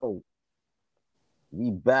We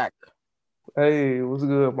back. Hey, what's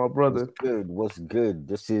good, my What's brother? good? What's good?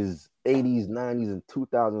 This is 80s, 90s, and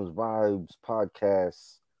 2000s vibes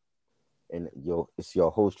podcast. And it's your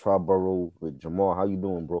host Triborough with Jamal. How you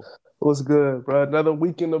doing, bro? What's good, bro? Another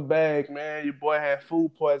week in the bag, man. Your boy had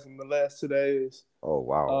food poisoning the last 2 days. Oh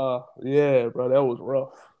wow. Yeah, bro, that was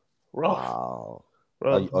rough, Wow. Are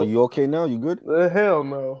rough. you, are you okay now? You good? Hell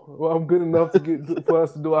no. Well, I'm good enough to get for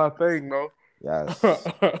us to do our thing, no. Yes.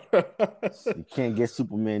 You can't get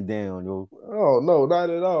Superman down, yo. Oh no,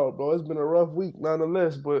 not at all, bro. It's been a rough week,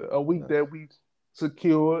 nonetheless, but a week Yes. that we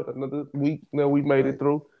secured, another week that we made it Right.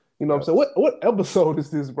 through. You know what I'm saying? Yes. What episode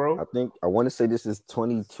is this, bro? I want to say this is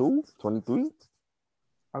 22, 23.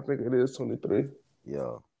 I think it is 23.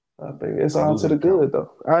 Yeah. I think it's I'm all to the losing count. good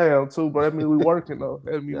though. I am too, but that means we working though.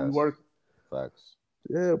 That means we Yes. working. Facts.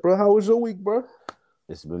 Yeah, bro. How was your week, bro?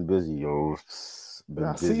 It's been busy, yo. It's been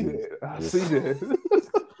I see busy. that. I see It's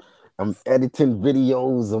that. I'm editing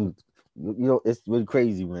videos. It's really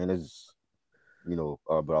crazy, man.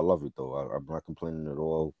 But I love it though. I'm not complaining at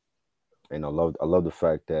all, and I love the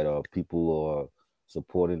fact that people are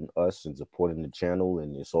supporting us and supporting the channel,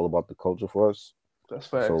 and it's all about the culture for us. That's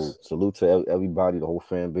So facts. salute to everybody, the whole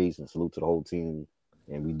fan base, and salute to the whole team,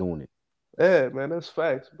 and we doing it. Yeah, man. That's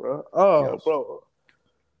facts, bro. Oh, Yes. bro.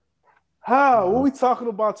 How? What Mhm. we talking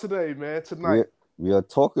about today, man? We Tonight? are, we are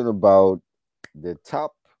talking about the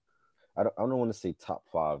top. I don't want to say top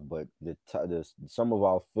five, but some of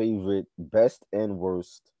our favorite, best and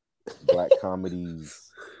worst black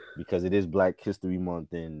comedies, because it is Black History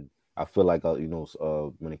Month, and I feel like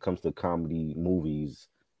when it comes to comedy movies,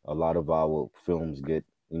 a lot of our films get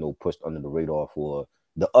pushed under the radar for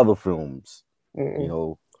the other films, you Mm-mm.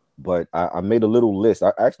 know. But I made a little list.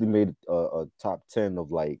 I actually made a top 10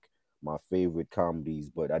 of like my favorite comedies,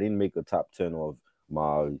 but I didn't make a top 10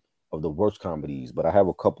 my of the worst comedies. But I have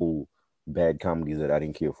a couple bad comedies that I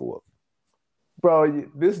didn't care for. Bro,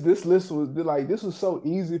 this list was like this was so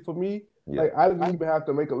easy for me. Yeah. Like I didn't even have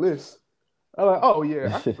to make a list. I'm like, oh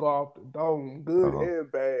yeah, I can go off the dome, good Uh-huh.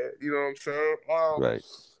 and bad. You know what I'm saying? Right.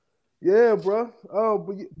 Yeah, bro.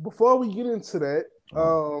 Before we get into that,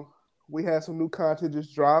 Uh-huh. we had some new content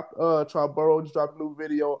just dropped. Triborough just dropped a new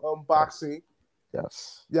video Yes. unboxing.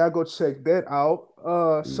 Yes. Y'all go check that out.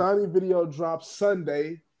 Please. Shawnee video dropped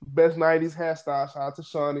Sunday. Best 90s hairstyle. Shout out to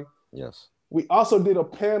Shawnee. Yes. We also did a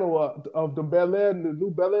panel of the Bel Air, the new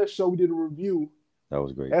Bel Air show. We did a review. That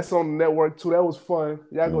was great. That's on the network too. That was fun.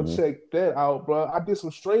 Y'all go Mm-hmm. check that out, bro. I did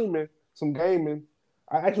some streaming, some gaming.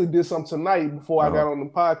 I actually did some tonight before I Uh-huh. got on the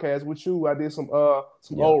podcast with you. I did some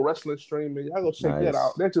Yeah. old wrestling streaming. Y'all go check that out.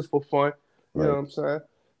 Nice. That's just for fun. You know what Right. I'm saying?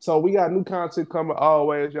 So we got new content coming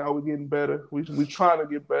always, y'all. We getting better. We trying to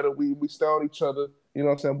get better. We stay on each other. You know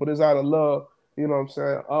what I'm saying? But it's out of love. You know what I'm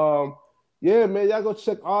saying? Yeah, man. Y'all go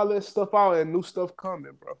check all that stuff out and new stuff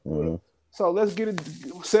coming, bro. For real. Mm-hmm. So let's get it.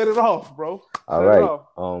 Set it off, bro. All Set it right.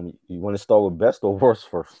 off. You want to start with best or worst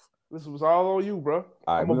first? This was all on you, bro.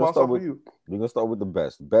 All right, I'm gonna bounce off of you. we're gonna start with the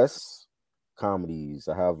best. Best comedies.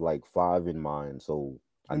 I have like five in mind, so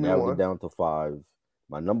I Give me narrowed it one. down to five.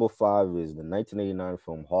 My number five is the 1989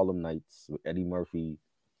 film Harlem Nights with Eddie Murphy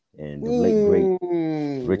and the late great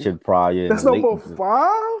Mm. Richard Pryor and That's the late. number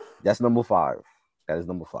five. That's number five. That is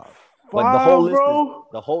number five. But Five, bro.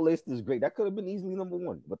 the whole list is great. That could have been easily number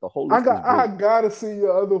one, but the whole I list is got. great. I gotta see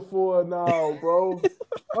your other four now, bro.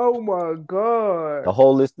 Oh my The god.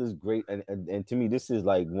 whole list is great, and to me, this is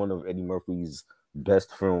like one of Eddie Murphy's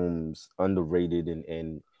best films, underrated,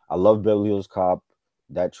 and I love Beverly Hills Cop.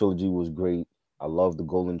 That trilogy was great. I love The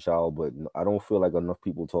Golden Child, but I don't feel like enough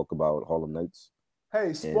people talk about Harlem Nights. Hey,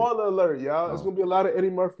 And spoiler alert, y'all. It's uh, gonna be a lot of Eddie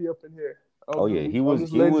Murphy up in here. oh yeah, I'm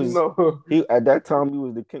just letting you know. he at that time he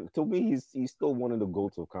was the king. To me, he's still one of the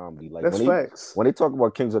goats of comedy. Like That's facts. when they talk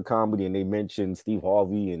about kings of comedy and they mention Steve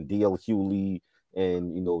Harvey and D.L. Hewley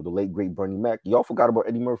and the late great Bernie Mac, y'all forgot about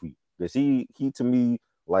Eddie Murphy because he to me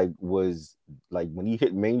like was like when he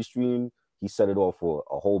hit mainstream, he set it off for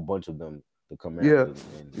a whole bunch of them to come Yeah, after,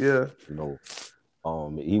 and yeah. you know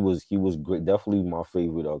he was great, definitely my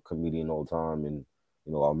favorite comedian all time, and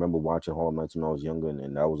I remember watching Harlem Nights when I was younger,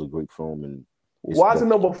 and that was a great film, and it's Why is the it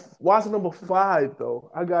number? Why is it number five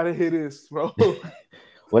though? I gotta hear this, bro.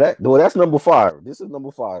 that's number five. This is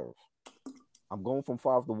number five. I'm going from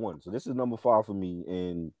five to one, so this is number five for me,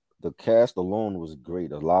 and the cast alone was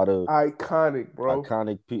great. A lot of Iconic, bro.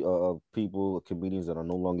 iconic people, comedians that are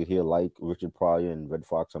no longer here, like Richard Pryor and Red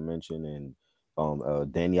Fox I mentioned,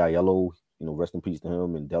 and Danny Aiello, rest in peace to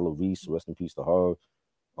him, and Della Reese, rest in peace to her.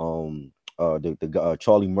 Um,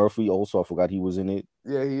 Charlie Murphy also. I forgot he was in it.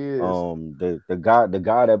 Yeah, he is. The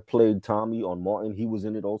guy that played Tommy on Martin, he was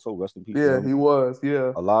in it also. Rest in peace to Yeah, him. he was.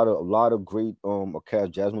 Yeah. A lot of great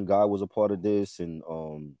cast. Jasmine Guy was a part of this, and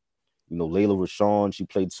Layla Rashawn, she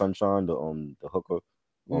played Sunshine, the hooker,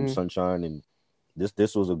 Sunshine, and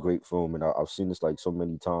this was a great film, and I've seen this like so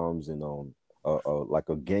many times, and like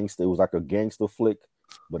a gangster. It was like a gangster flick,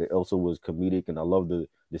 but it also was comedic, and I love the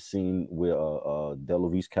scene where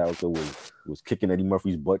DeLuise character was kicking Eddie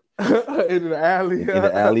Murphy's butt in the alley. in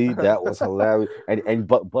the alley. That was hilarious,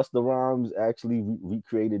 but Busta Rhymes actually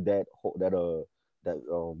recreated that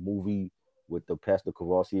movie with the Pastor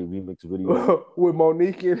Cavassier remix video with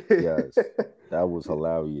Monique in it. Yes, that was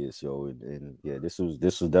hilarious, yo, and yeah, this was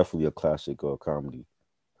definitely a classic comedy.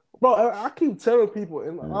 Bro, I keep telling people,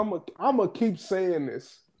 and I'm gonna keep saying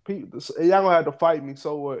this. People, y'all gonna have to fight me.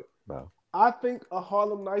 So what? Wow. I think a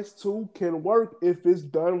Harlem Nights 2 can work if it's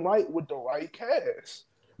done right with the right cast.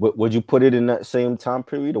 Would you put it in that same time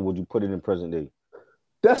period, or would you put it in present day?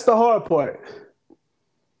 That's the hard part.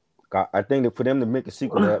 I think that for them to make a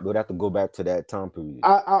sequel, they would have to go back to that time period.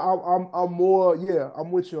 I'm more,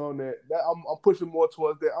 I'm with you on that. I'm pushing more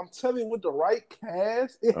towards that. I'm telling you, with the right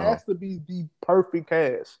cast, it has to be the perfect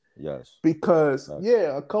cast. Yes. Because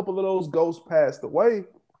a couple of those ghosts passed away.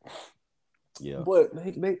 Yeah. But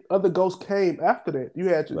they other ghosts came after that. You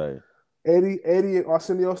had your Eddie and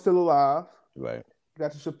Arsenio still alive. Right. You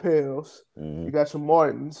got your Chappelle's, you got your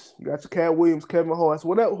Martins, you got your Cat Williams, Kevin Hart,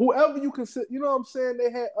 whoever you consider. You know what I'm saying? They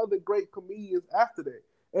had other great comedians after that,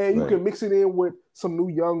 and you can mix it in with some new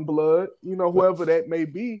young blood. You know, whoever that may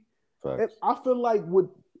be. And I feel like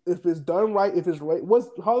if it's done right, if it's rated, what's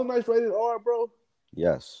Harlem Nights rated R, bro?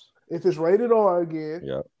 Yes. If it's rated R again,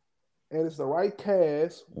 and it's the right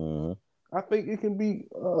cast, I think it can be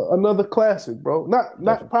another classic, bro.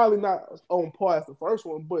 Not probably not on par as the first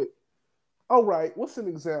one, but. All right, what's an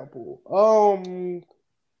example?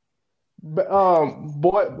 Bad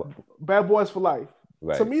Boys for Life.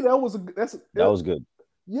 Right. To me, that was good.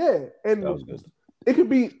 Yeah, and that was good. It could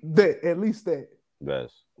be that, at least that.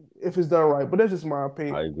 Yes. If it's done right, but that's just my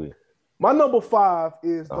opinion. I agree. My number 5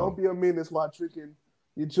 is Don't Be a Menace while drinking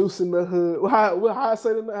your juice in the hood. How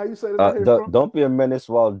you say that? Don't be a menace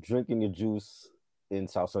while drinking your juice in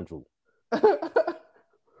South Central.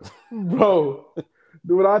 Bro.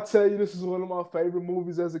 Dude, I tell you, this is one of my favorite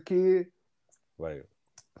movies as a kid. Right.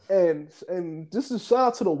 And just a shout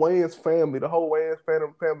out to the Wayans family, the whole Wayans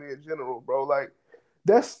family in general, bro. Like,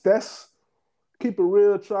 that's keep it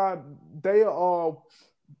real. They are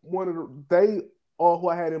who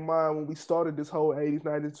I had in mind when we started this whole 80s,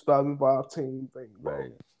 90s, 2005 team thing, bro.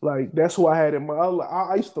 Right. Like, that's who I had in mind.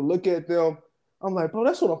 I used to look at them. I'm like, bro,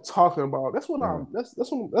 that's what I'm talking about. That's what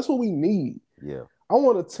that's what we need. Yeah. I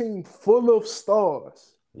want a team full of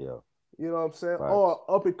stars. Yeah. You know what I'm saying? Right. Or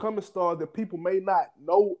up and coming stars that people may not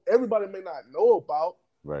know, everybody may not know about,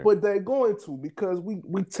 but they're going to because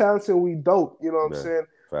we talented, we dope. You know what I'm saying?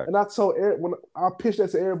 Right. And I told when I pitched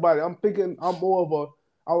that to everybody, I'm thinking I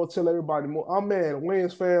would tell everybody more.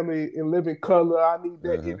 Wayans family in living color. I need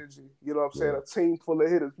that energy. You know what I'm saying? A team full of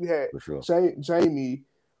hitters. You had Jamie,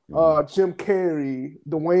 Jim Carrey,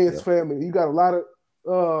 the Wayans family. You got a lot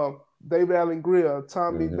of David Allen Greer,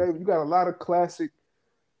 Tommy David. You got a lot of classic,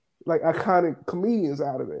 like iconic comedians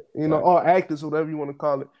out of it, or actors, whatever you want to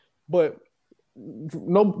call it. But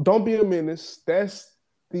Don't Be a Menace. That's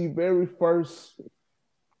the very first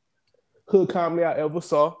hood comedy I ever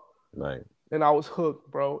saw. Right. And I was hooked,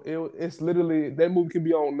 bro. It's literally, that movie can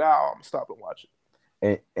be on now. I'm gonna stop and watch it.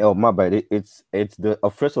 And oh my bad. It's the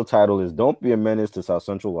official title is Don't Be a Menace to South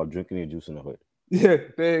Central while drinking your juice in the hood. Yeah,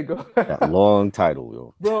 there you go. That long title,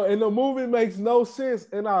 yo. Bro, and the movie makes no sense,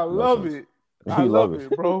 and I love it. I love it,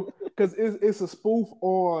 bro. Because it's a spoof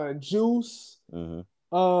on Juice.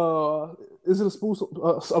 Is it a spoof?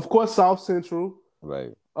 Of course, South Central.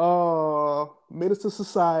 Right. Menace to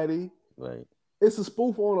Society. Right. It's a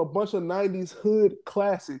spoof on a bunch of 90s hood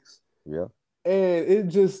classics. Yeah. And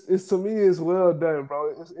it's to me, it's well done,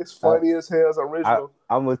 bro. It's funny as hell. It's original.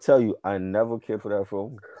 I'm gonna tell you, I never cared for that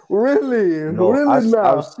film. Really? No, really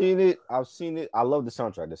not. I've seen it. I love the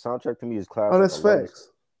soundtrack. The soundtrack to me is classic. Oh, that's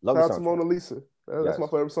facts. Love Shout out to Mona Lisa. That's my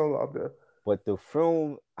favorite song out there. But the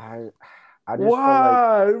film, I just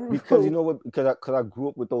why? Felt like, because you know what? Because I grew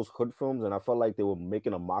up with those hood films, and I felt like they were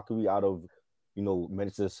making a mockery out of,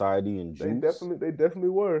 Menace to Society and Juice. They definitely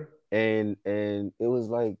were. And it was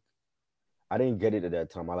like, I didn't get it at that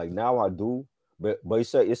time. Now I do, but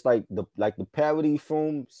it's like the parody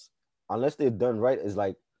films, unless they're done right, is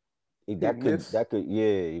like it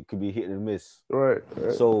could be hit and miss. Right.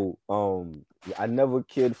 So Yeah, I never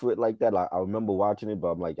cared for it like that. Like, I remember watching it, but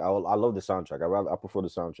I'm like, I love the soundtrack. I prefer the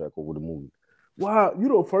soundtrack over the movie. Wow, you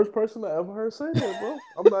the first person I ever heard say that, bro.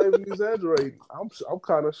 I'm not even exaggerating. I'm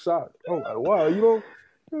kind of shocked. I'm like, wow, you know,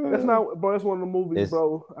 that's Uh, not, bro. That's one of the movies, it's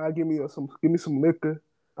bro. I give me some liquor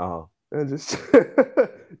uh and just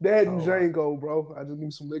that and oh wow. Django, bro. I just give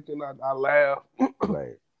me some liquor and I laugh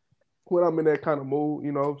Right, when I'm in that kind of mood.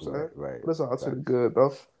 You know what I'm right, saying? right. But it's all to the Facts. good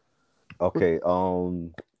though. Okay,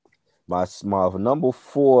 my number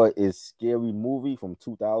four is Scary Movie from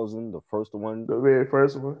 2000, the first one. The very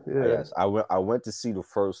first one, yeah. Yes, I went to see the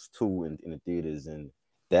first two in the theaters, and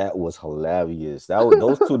that was hilarious.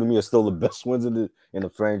 Those two to me are still the best ones in the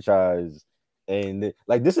franchise. And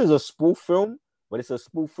like this is a spoof film, but it's a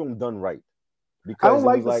spoof film done right I because don't it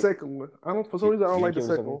was like the like second one. I don't for some you, reason I don't you like didn't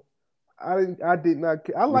the care for the second second one. I did not.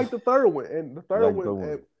 I one. like the third one, and the You third like the one, third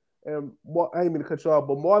one? I ain't mean to cut you off,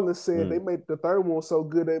 but Marlon said they Mm, made the third one so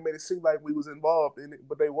good they made it seem like we was involved in it,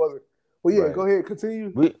 but they wasn't. Well, yeah, right. go ahead,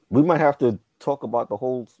 continue. We might have to talk about the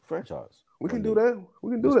whole franchise We can one do day. that.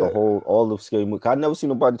 We can do Just the that. whole all of Scary Movie. I never seen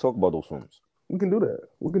nobody talk about those films. We can do that.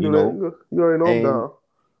 We can You do that. know, You already know I'm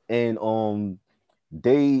and down. and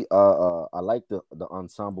they I like the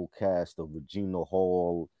ensemble cast of Regina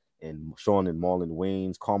Hall and Sean and Marlon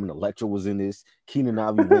Wayans. Carmen Electra was in this. Keenan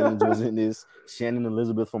Ivory Wayans was in this. Shannon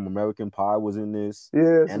Elizabeth from American Pie was in this.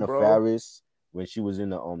 Yes, Anna bro. Faris when she was in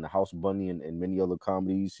the House Bunny and many other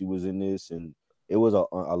comedies, she was in this. And it was a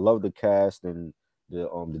I love the cast and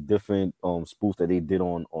the different spoofs that they did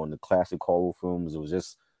on the classic horror films. It was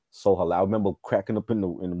just so hilarious. I remember cracking up in the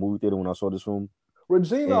movie theater when I saw this film.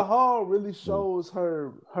 Regina And Hall really mm, shows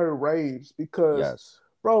her range because, yes,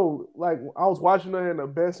 bro, like I was watching her in The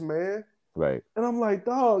Best Man. right. And I'm like,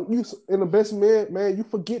 dog, you in The Best Man, you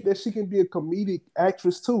forget that she can be a comedic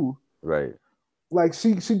actress too. Right. Like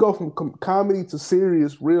she go from comedy to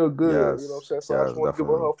serious real good. You know what I'm Yes. saying? So I just Yes. want to give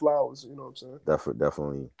her Definitely. her flowers. You know what I'm saying?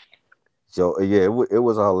 Definitely. So yeah, it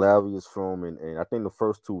was a hilarious film, and I think the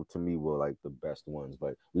first two to me were like the best ones.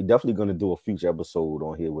 But we definitely gonna do a future episode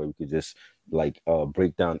on here where we could just like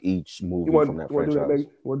break down each You movie want from that you want to do that franchise.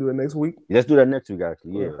 next? Want to do it next week? Let's do that next week,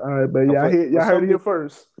 actually. Yeah. All right, but For y'all heard some it here reason,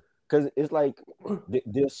 first. because it's like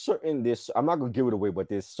there's certain this I'm not gonna give it away, but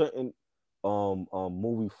there's certain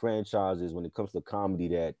movie franchises when it comes to comedy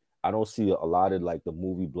that I don't see a lot of like the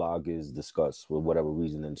movie bloggers discuss for whatever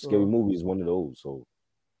reason. And Scary Uh, Movie is one of those. So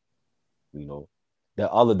you know, the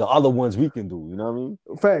other ones we can do. You know what I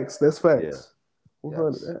mean? Facts. That's Yeah. facts.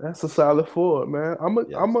 100. Yes. That's a solid four, man.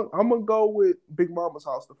 Yes. I'm gonna go with Big Mama's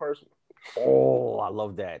House, the first one. Oh, I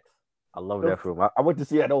love that. I love The that film. I went to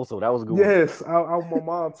see that also. That was a good one. Yes, my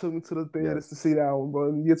mom took me to the theaters to Yes. see that one, bro.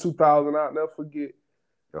 In the year 2000, I'll never forget.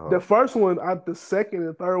 The Uh-huh. first one, the second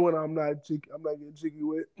and third one, I'm not getting jiggy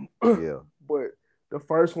with, Yeah. but the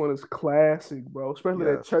first one is classic, bro. Especially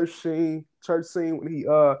that Yes. church scene when he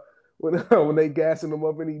when when they gassing him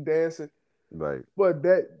up and he dancing. Right. But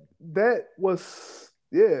that was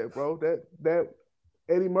yeah, bro. That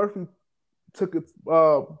Eddie Murphy took it,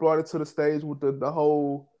 brought it to the stage with the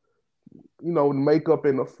whole, makeup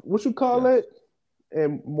and the what you call Yes. it,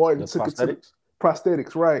 and Martin The took it to the prosthetics?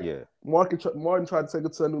 prosthetics, right? Yeah. Martin tried to take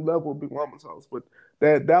it to a new level with Big Mama's House, but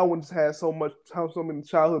that one just has so many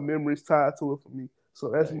childhood memories tied to it for me. So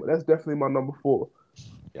Right. that's definitely my number four.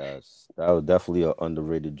 Yes. That was definitely an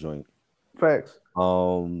underrated joint. Facts.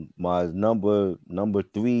 My number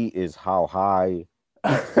three is How High,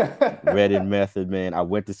 Red and Method, man. I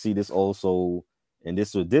went to see this also, and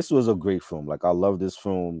this was a great film. Like I love this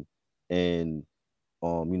film, and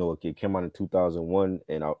it came out in 2001,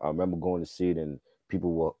 and I remember going to see it, and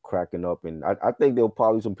people were cracking up, and I think there were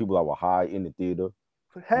probably some people that were high in the theater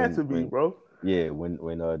It had when to be, when bro. yeah when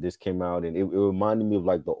this came out, and it reminded me of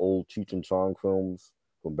like the old Cheech and Chong films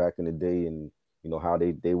from back in the day, and how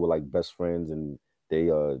they were like best friends, and they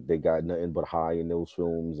got nothing but high in those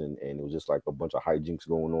films, and it was just like a bunch of hijinks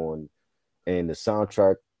going on, and the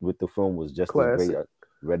soundtrack with the film was just as great. Classic.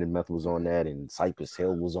 Red and Meth was on that, and Cypress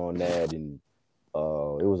Hill was on that, and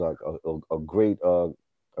it was like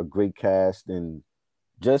a great cast, and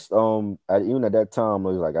just even at that time, it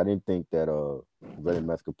was like I didn't think that Red and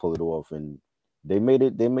Meth could pull it off, and they made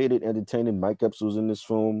it entertaining. Mike Epps was in this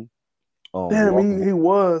film. Damn, Lark, he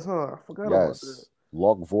was, huh? I forgot about that. yes,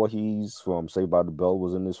 Lark Voorhees from Saved by the Bell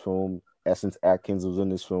was in this film. Essence Atkins was in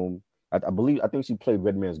this film. I think she played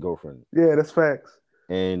Redman's girlfriend, Yeah, that's facts.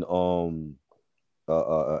 and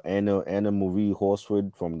Anna Marie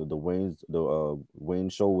Horsford from the Wayne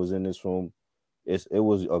show was in this film. It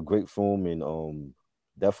was a great film, and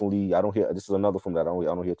definitely I don't hear this is another film that I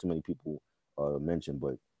don't hear too many people mention,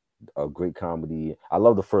 but a great comedy. I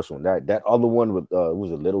love the first one. That other one with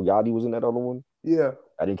was it Little Yachty was in that other one? Yeah.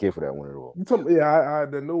 I didn't care for that one at all. Yeah,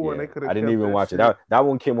 the new one they could have. I didn't even watch it. That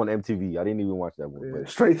one came on MTV. I didn't even watch that one. Yeah, but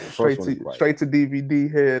straight to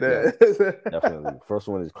DVD head. Yeah, definitely. First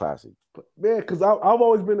one is classic. Man, because I've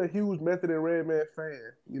always been a huge Method and Redman fan.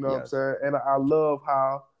 You know what I'm saying? And I love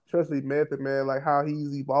how, especially Method Man, like how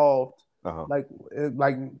he's evolved, like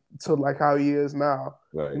to like how he is now.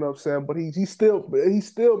 Right. You know what I'm saying? But he's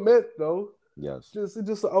still Meth though. Yes. Just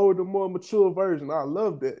an older, more mature version. I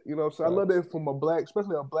love that. You know what I'm saying? I love that from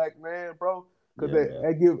especially a black man, bro. Because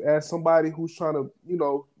that give, as somebody who's trying to,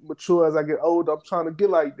 mature as I get older, I'm trying to get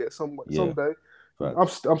like that someday. Right.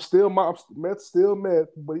 I'm still Meth,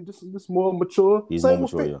 but he just more mature. He's more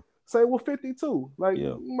mature, Same with 50 too. Like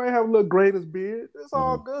you might have a little gray in his beard. It's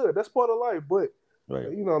all good. That's part of life. But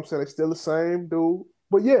you know what I'm saying? They still the same dude.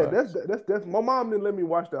 But yeah, that's my mom didn't let me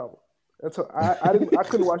watch that one. Until I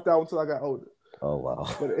couldn't watch that one until I got older. Oh wow!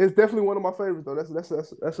 But it's definitely one of my favorites though.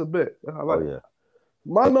 That's a bet. I like. Oh yeah.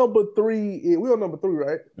 My number 3 we're on number 3,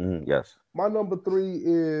 right? Yes. My number 3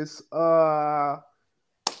 is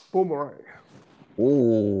Boomerang.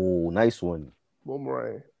 Oh, nice one.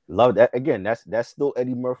 Boomerang. Love that. Again, that's still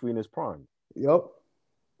Eddie Murphy in his prime. Yep.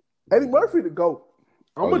 Eddie Murphy the GOAT.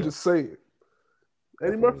 I'm gonna just say it.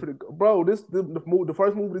 Eddie Murphy the GOAT. Bro, the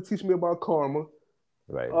first movie to teach me about karma.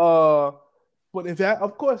 Right. But if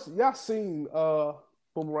of course y'all seen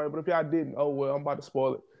Boomerang, but if y'all didn't, oh well, I'm about to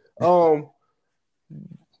spoil it.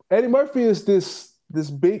 Eddie Murphy is this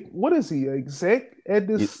big. What is he? Exec at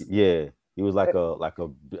this? Yeah, he was like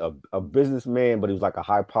a businessman, but he was like a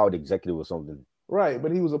high powered executive or something. Right,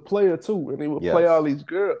 but he was a player too, and he would play all these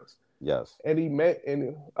girls. Yes. And he met,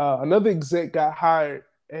 and another exec got hired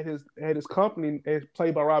at his company, and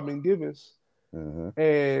played by Robin Givens.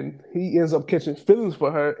 And he ends up catching feelings for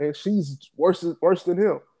her, and she's worse than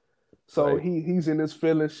him. So he's in his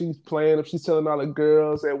feelings. She's playing him. She's telling all the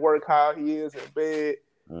girls at work how he is in bed.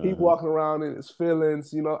 He walking around in his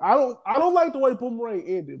feelings. You know, I don't like the way Boomerang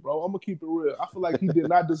ended, bro. I'm gonna keep it real. I feel like he did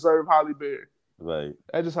not deserve Halle Berry. Right.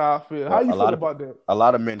 That's just how I feel. How you feel about that? A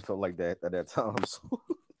lot of men felt like that at that time. So.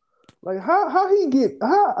 Like how he get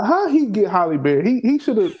Halle Berry? He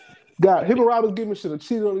should have got him and Robin Givens should have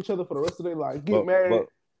cheated on each other for the rest of their life. Get married.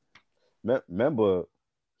 But remember,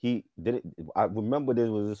 he did it. I remember there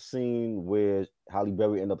was a scene where Halle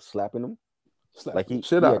Berry ended up slapping him. He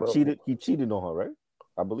cheated on her, right?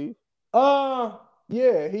 I believe.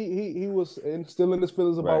 Yeah, he was still in his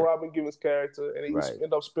feelings about Robin Givens' character, and he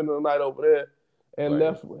ended up spending the night over there, and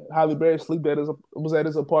left Halle Berry was at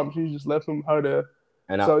his apartment. She just left her there.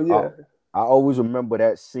 And I always remember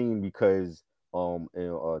that scene because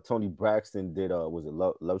Tony Braxton did was it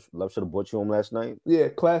Love Should Have Brought You Home Last Night? Yeah,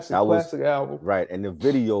 classic album. Right, and the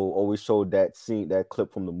video always showed that scene, that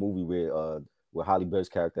clip from the movie where Halle Berry's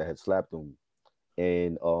character had slapped him,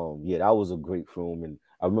 and that was a great film. And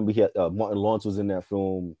I remember he had Martin Lawrence was in that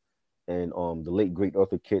film, and the late great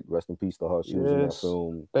Eartha Kitt, rest in peace to her, she was in that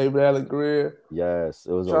film. David Allen Greer. Yes,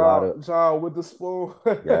 it was a lot of John Witherspoon.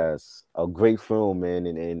 Yes, a great film, man,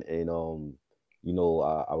 and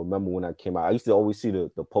I remember when I came out, I used to always see the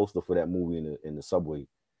poster for that movie in the subway.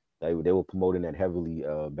 They were promoting that heavily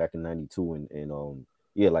back in '92, and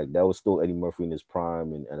that was still Eddie Murphy in his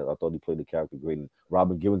prime, and I thought he played the character great. And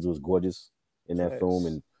Robin Givens was gorgeous in that film,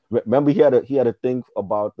 and remember he had a thing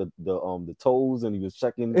about the toes, and he was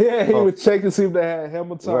checking. Yeah, he was checking to see if they had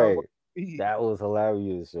hematoma. Right. That was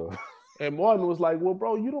hilarious, yo. And Martin was like, "Well,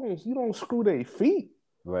 bro, you don't screw their feet."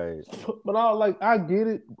 Right. But I get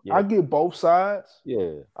it. Yeah. I get both sides.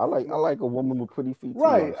 Yeah. I like a woman with pretty feet.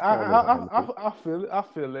 Right. I feel it. I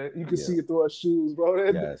feel it. You can see it through her shoes,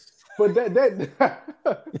 bro. Yes. But that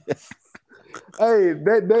hey,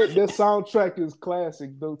 that soundtrack is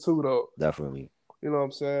classic though too though. Definitely. You know what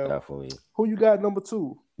I'm saying? Definitely. Who you got number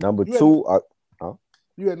 2? Number 2,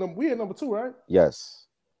 we had number 2, right? Yes.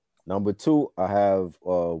 Number 2, I have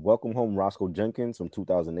Welcome Home, Roscoe Jenkins from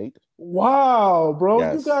 2008. Wow, bro.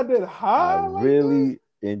 Yes. You got that high? I really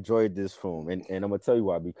enjoyed this film. And I'm going to tell you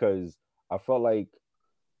why. Because I felt like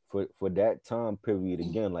for that time period,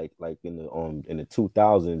 again, like in the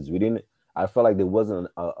 2000s, I felt like there wasn't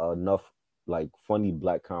enough like funny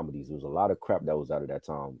black comedies. There was a lot of crap that was out of that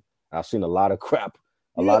time. I've seen a lot of crap.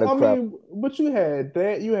 A lot of crap. But you had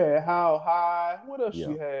that. You had How High. What else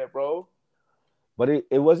you had, bro? But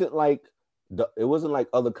it wasn't like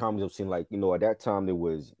other comedies I've seen. Like, at that time there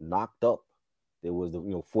was Knocked Up. There was the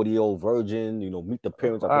 40-Year-Old Virgin. Meet the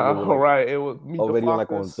Parents. Right. It was Meet already the on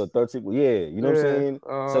like on the third sequel. Yeah, you know what I'm saying.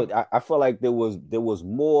 So I felt like there was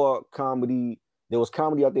more comedy. There was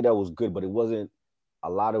comedy out there that was good, but it wasn't a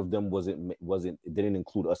lot of them it didn't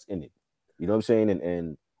include us in it. You know what I'm saying?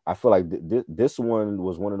 And I feel like this one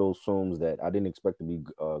was one of those films that I didn't expect to be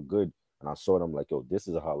good, and I saw it. I'm like, yo, this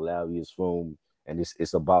is a hilarious film, and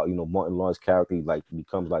it's about Martin Lawrence character. He like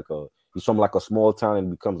becomes like he's from like a small town and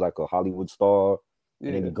becomes like a Hollywood star,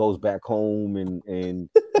 and then he goes back home and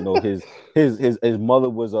his mother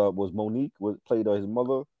was Monique, played his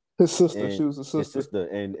mother. His sister, she was a sister. His sister,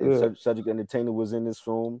 and Cedric the Entertainer was in this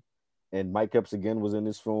film, and Mike Epps again was in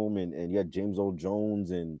this film, and you had James Earl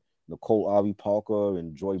Jones and Nicole Ari Parker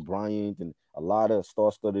and Joy Bryant, and a lot of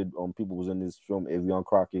star-studded people was in this film. Avion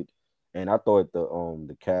Crockett, and I thought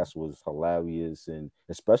the cast was hilarious, and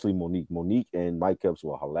especially Monique and Mike Epps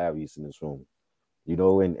were hilarious in this film.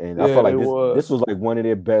 And I felt like this was like one of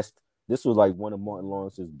their best. This was like one of Martin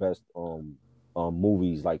Lawrence's best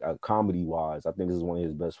movies, like comedy wise. I think this is one of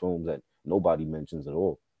his best films that nobody mentions at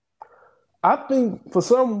all. I think for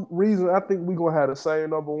some reason, we're gonna have the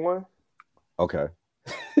same number one. Okay.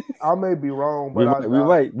 I may be wrong, but we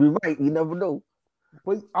might. You never know.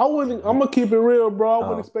 But I'm gonna keep it real, bro. I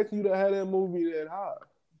wouldn't expect you to have that movie that high.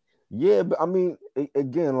 Yeah, but I mean,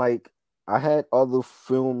 again, like I had other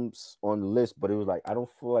films on the list, but it was like I don't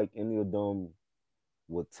feel like any of them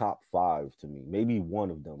were top 5 to me. Maybe one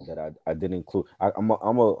of them that I didn't include. I'm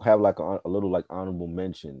gonna have like a little like honorable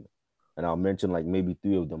mention, and I'll mention like maybe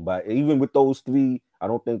 3 of them. But even with those 3, I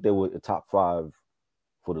don't think they were a top 5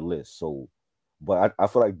 for the list. So, but I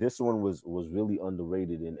feel like this one was really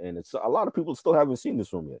underrated, and it's a lot of people still haven't seen this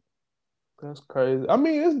film yet. That's crazy. I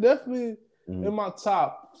mean, it's definitely in my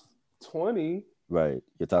top 20. Right,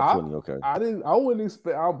 your top 20. Okay. I wouldn't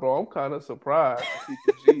expect. Bro, I'm kind of surprised to keep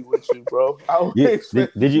the G with you, bro.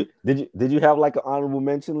 Did you have like an honorable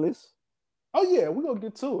mention list? Oh yeah, we're gonna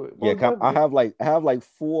get to it. Yeah, I have like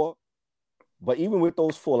 4, but even with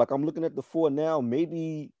those 4, like I'm looking at the 4 now,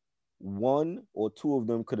 maybe 1 or 2 of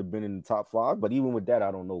them could have been in the top 5. But even with that,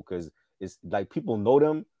 I don't know, because it's like people know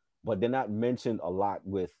them, but they're not mentioned a lot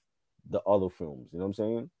with the other films. You know what I'm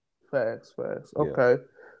saying? Facts. Okay. Yeah.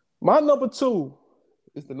 My number 2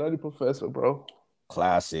 is The Nutty Professor, bro.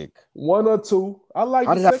 Classic. 1 or 2. I like.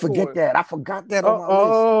 How did I forget that? I forgot that on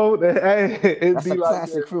my list. That's a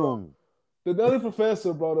classic film. The Nutty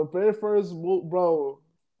Professor, bro. The very first, bro.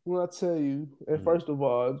 When I tell you, and first of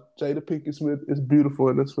all, Jada Pinkett Smith is beautiful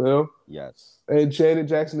in this film. Yes. And Janet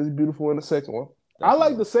Jackson is beautiful in the second one. Definitely. I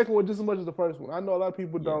like the second one just as much as the first one. I know a lot of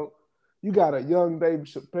people don't. You got a young Dave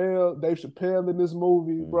Chappelle in this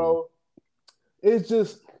movie, bro. It's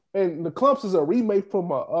just. And The Clumps is a remake from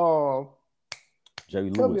Jerry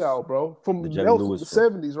Lewis. Tell me out, bro. From the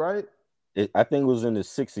 70s, right? I think it was in the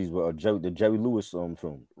 60s, but the Jerry Lewis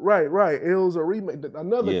film. Right. It was a remake.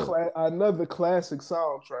 Another classic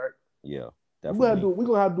soundtrack. Yeah, definitely. We're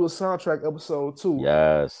gonna have to do a soundtrack episode too.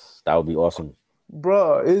 Yes, that would be awesome.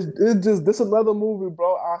 Bro, it's just this another movie,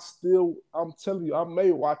 bro. I'm telling you, I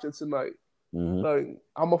may watch it tonight. Like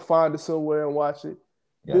I'm gonna find it somewhere and watch it.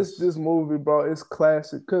 Yes. This movie, bro, is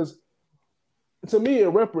classic because to me it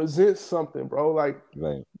represents something, bro. Like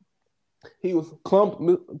he was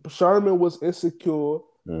Sherman was insecure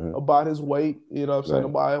about his weight, you know what I'm saying,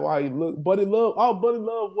 about why he looked. Buddy Love, all Buddy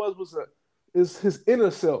Love is his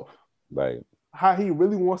inner self. Right. How he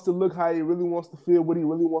really wants to look, how he really wants to feel, what he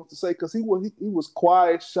really wants to say. Because he was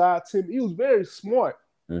quiet, shy, timid. He was very smart.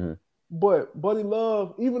 But Buddy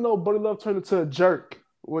Love, even though Buddy Love turned into a jerk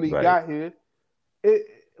when he got here, it,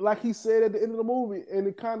 like he said at the end of the movie, and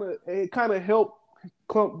it kind of helped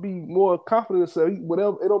Clump be more confident. So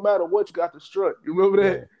whatever, it don't matter what, you got to strut. You remember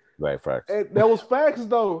that? Right, facts. And that was facts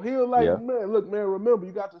though. He was like, man, look, man, remember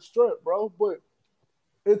you got to strut, bro. But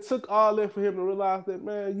it took all that for him to realize that,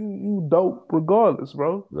 man, you dope regardless,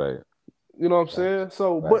 bro. Right. You know what I'm saying?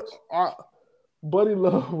 So, but Buddy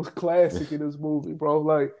Love was classic in this movie, bro.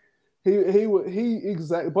 Like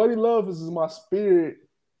Buddy Love is my spirit.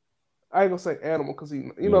 I ain't gonna say animal because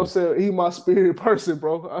you know what I'm saying, he my spirit person,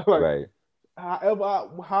 bro. Like,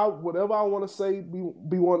 whatever I want to say,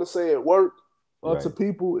 be want to say at work to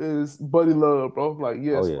people is Buddy Love, bro. Like,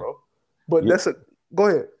 yes, bro. But go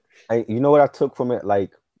ahead. You know what I took from it?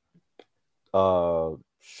 Like,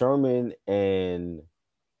 Sherman and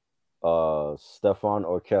Stefan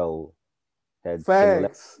Urkel had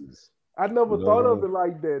facts. I never thought of it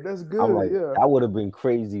like that. That's good. Like, that would have been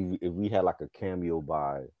crazy if we had like a cameo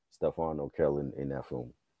by Stefan Urkel in that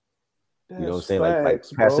film. You know what I'm saying? Like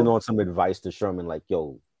passing on some advice to Sherman, like,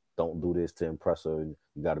 yo, don't do this to impress her, and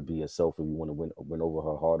you got to be yourself if you want to win over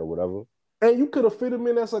her heart or whatever. And you could have fit him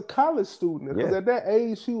in as a college student because at that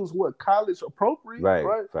age he was college appropriate,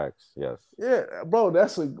 right? Facts, yes. Yeah, bro,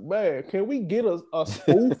 that's man. Can we get a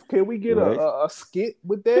spoof? Can we get a skit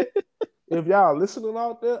with that? If y'all listening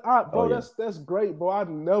out there, Oh bro, yeah, that's great, bro. I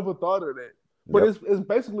never thought of that. But yep, it's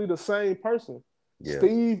basically the same person. yeah.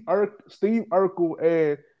 Steve Urkel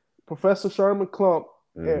and Professor Sherman Klump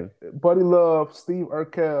and Mm-hmm. Buddy Love, Stefan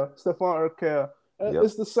Urkel. Yep.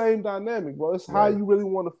 It's the same dynamic, bro. It's how Right. you really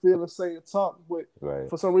want to feel and say and talk, but Right.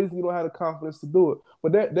 for some reason you don't have the confidence to do it.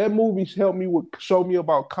 But that movie helped me show me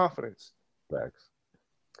about confidence. Facts.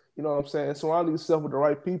 You know what I'm saying? Surround yourself with the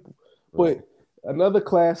right people. But Right. another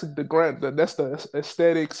classic, that's the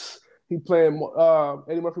aesthetics. He playing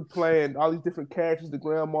Eddie Murphy playing all these different characters, the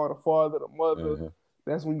grandma, the father, the mother. Mm-hmm.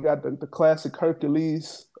 That's when you got the classic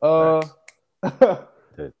Hercules. Facts. At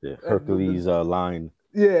The the Hercules line,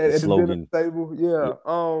 yeah, the at the dinner slogan. table.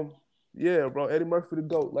 Yeah. Yeah, bro. Eddie Murphy the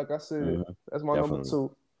GOAT. Like I said, Mm-hmm. that's my number Definitely.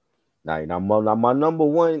 two. Now my number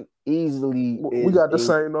one easily We is got the a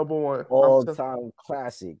same number one. all-time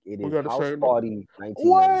classic. It We is got the House same number. Party 1990.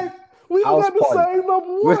 What? We even House got the Party. same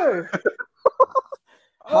number one.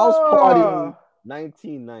 House Party Ah.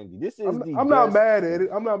 1990. This is I'm the I'm not best. mad at it.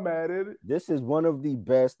 I'm not mad at it. This is one of the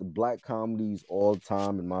best black comedies all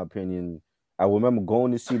time, in my opinion. I remember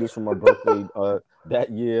going to see this for my birthday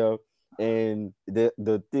that year, and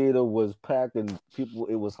the theater was packed, and people.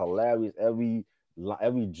 It was hilarious. Every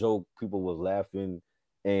joke, people was laughing,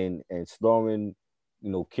 and starring,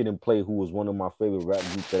 Kid and Play, who was one of my favorite rap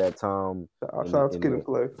groups at that time. Shout In the out to in Kid and the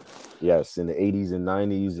Play. Yes, in the 80s and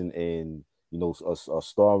 90s, and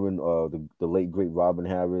starring the late great Robin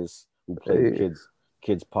Harris, who played Hey,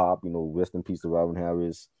 kids pop, rest in peace to Robin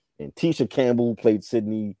Harris, and Tisha Campbell, who played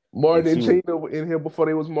Sydney, and Martin and she was Gina were in here before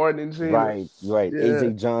they was Martin and Gina. right. Yeah.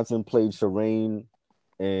 AJ Johnson played Shireen,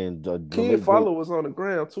 and the Kid late great. follow was on the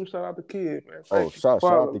ground too. Shout out to Kid, man. Oh, Thank you for shout out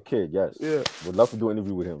follow. to Kid, yes, Yeah. would love to do an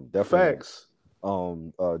interview with him, definitely. Facts.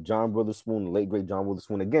 John Witherspoon, the late great John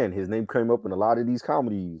Witherspoon, again, his name came up in a lot of these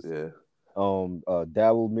comedies. Yeah.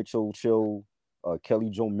 Daryl Mitchell Chill, Kelly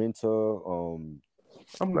Joe Minter,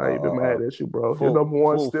 I'm not even mad at you, bro. Your number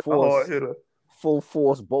one full still a hard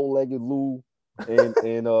force, hitter. bow-legged Lou, and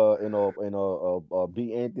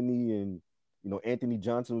B Anthony, and Anthony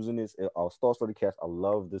Johnson was in this. Star-studded cast. I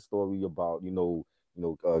love the story about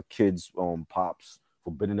kids pops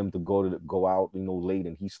forbidding them to go out late,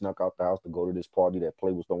 and he snuck out the house to go to this party that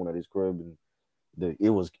Play was throwing at his crib, and it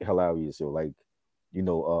was hilarious. So like,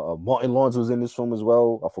 Martin Lawrence was in this film as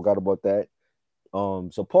well. I forgot about that.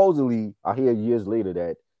 Supposedly, I hear years later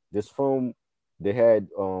that this film, they had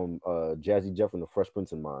Jazzy Jeff and the Fresh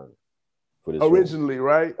Prince in mind for this Originally, film.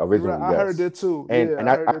 right? Originally, I heard yes. that too. And Yeah, and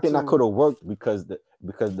I I, heard I that think that too. could have worked because the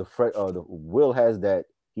Will has that,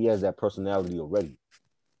 he has that personality already,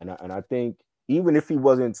 and I think even if he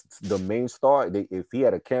wasn't the main star, if he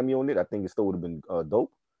had a cameo in it, I think it still would have been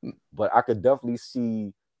dope. But I could definitely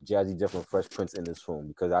see Jazzy Jeff and Fresh Prince in this film,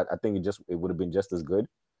 because I think it would have been just as good.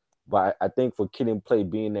 But I think for Kid and Play,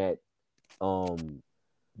 being that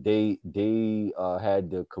they had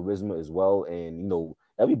the charisma as well, and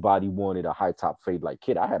everybody wanted a high top fade like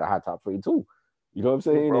Kid. I had a high top fade too. You know what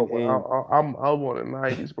I'm Yeah, saying? bro, I was in the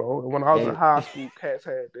 90s, bro. When I was in And high school, cats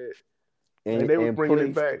had that. And they was and bringing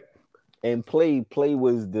it back. Play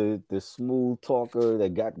was the smooth talker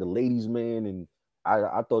that got the ladies man, and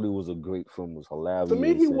I thought it was a great film. It was hilarious. To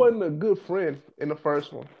me, he wasn't a good friend in the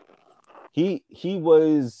first one. He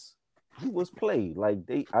was Play, like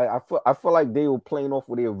I feel like they were playing off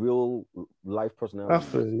with their real life personality. I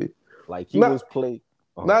feel you. Like he was Play.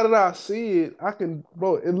 Now that I see it, I can,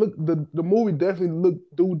 bro. It the movie definitely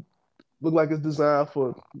look like it's designed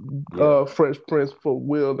for Fresh Prince, for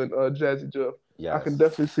Will and Jazzy Jeff. Yes. I can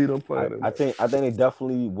definitely see them playing it. I think they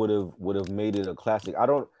definitely would have made it a classic. I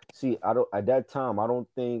don't at that time. I don't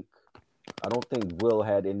think Will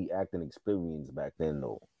had any acting experience back then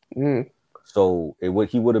though. So he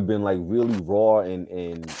would have been like really raw and.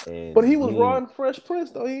 But he was raw in Fresh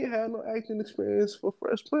Prince though. He had no acting experience for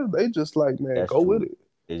Fresh Prince. They just like, man, go with it.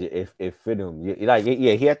 It fit him.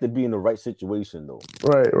 He had to be in the right situation though.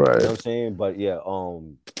 Right. You know what I'm saying? But yeah,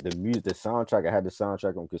 the music, the soundtrack. I had the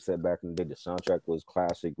soundtrack on cassette back in the day. The soundtrack was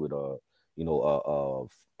classic with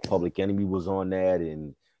Public Enemy was on that,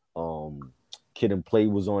 and Kid and Play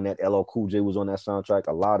was on that. LL Cool J was on that soundtrack.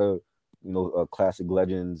 A lot of classic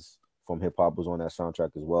legends from hip hop was on that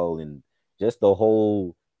soundtrack as well, and just the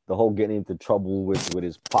whole getting into trouble with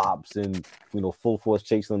his pops, and full force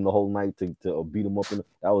chasing him the whole night to beat him up. And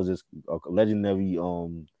that was just a legendary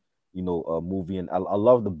movie. And I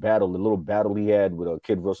love the little battle he had with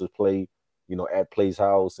Kid versus Play, at Play's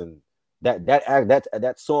house, and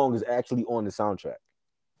that song is actually on the soundtrack.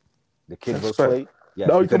 The Kid versus Play. Yeah,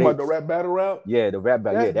 no, you talking about the rap battle rap? Yeah, the rap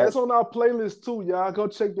battle. That's on our playlist too, y'all. Go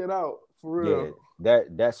check that out for real.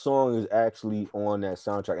 that song is actually on that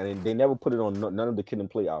soundtrack, and they never put it on none of the Kid and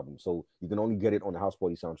Play albums, so you can only get it on the House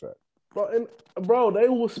Party soundtrack. Bro, they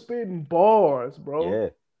was spitting bars, bro. Yeah,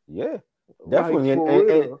 yeah, Like definitely, for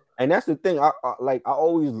real. and that's the thing. I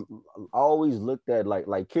always looked at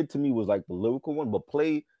like Kid to me was like the lyrical one, but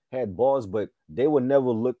Play had bars, but they were never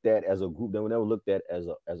looked at as a group. They were never looked at as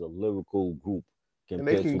a lyrical group And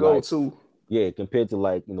they compared can to go like too. compared to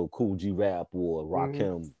like Cool G Rap or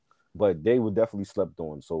Rakim. But they were definitely slept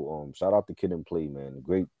on. So shout out to Kid and Play, man.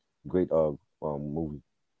 Great movie.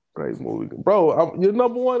 Great movie, bro. You're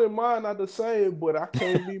number one in mine, not the same, but I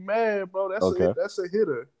can't be mad, bro. Okay. That's a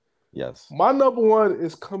hitter. Yes. My number one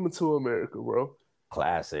is Coming to America, bro.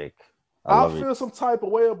 Classic. I feel some type of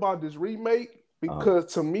way about this remake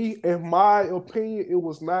because to me, in my opinion, it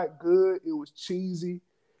was not good. It was cheesy.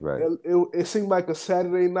 Right. It seemed like a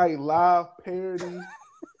Saturday Night Live parody,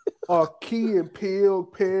 or Key and Peele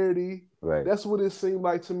parody. Right. That's what it seemed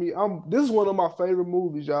like to me. This is one of my favorite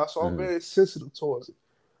movies, y'all. So I'm very sensitive towards it.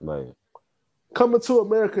 Right. Coming to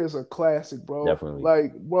America is a classic, bro. Definitely.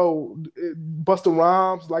 Like, bro, Busta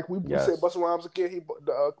Rhymes, like we said, Busta Rhymes again. He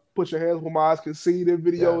Put Your Hands Where My Eyes Can See. That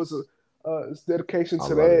video is it's dedication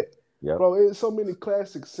to that. Yep. Bro, it's so many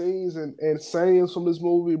classic scenes and sayings from this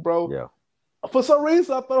movie, bro. Yeah. For some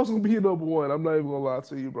reason, I thought it was gonna be number one. I'm not even gonna lie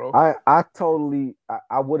to you, bro. I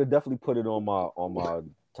would have definitely put it on my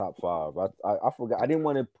top 5. I forgot. I didn't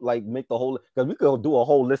want to like make the whole, because we could do a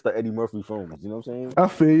whole list of Eddie Murphy films. You know what I'm saying? I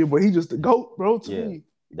feel you, but he just the GOAT, bro. To me,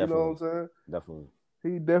 definitely. You know what I'm saying? Definitely.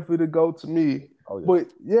 He definitely the GOAT to me. Oh, yeah.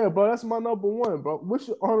 But yeah, bro, that's my number one, bro. What's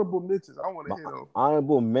your honorable mentions? I want to hit on.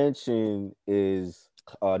 Honorable mention is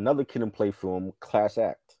another Kid and Play film, Class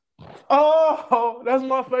Act. Oh, that's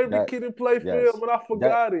my favorite Kid and Play film, and I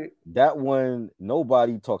forgot it. That one,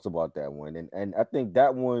 nobody talks about that one, and I think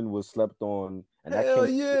that one was slept on. And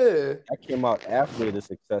that came out after the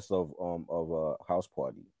success of House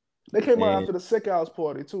Party. They came out after the second House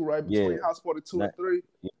Party too, right? Between House Party 2 and 3.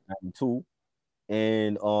 Yeah, 92.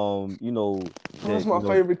 And that's my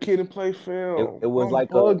favorite Kid and Play film. It was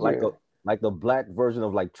like the black version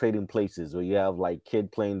of like Trading Places, where you have like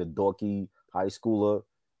Kid playing the dorky high schooler,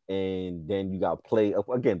 and then you got Play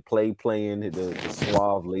playing the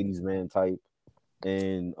suave ladies man type,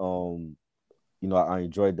 and I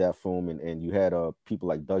enjoyed that film, and you had people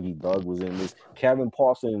like Dougie Doug was in this. Kevin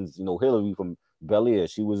Parsons, Hillary from Bel Air,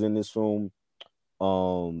 she was in this film.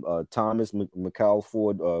 Thomas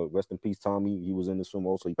McAlford, rest in peace, Tommy. He was in this film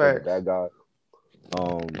also. He played the bad guy.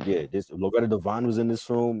 This Loretta Devine was in this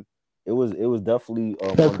film. It was definitely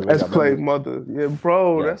that's Play's mother. Yeah,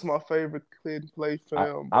 bro, that's my favorite Kid and Play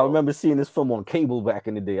film. I remember seeing this film on cable back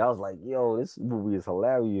in the day. I was like, yo, this movie is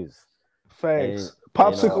hilarious. Thanks.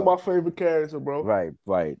 Popsicle, my favorite character, bro. Right.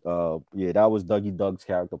 That was Dougie Doug's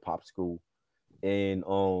character, Popsicle. And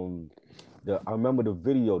I remember the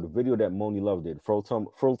video that Moni Love did,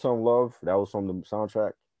 Frotum Love. That was from the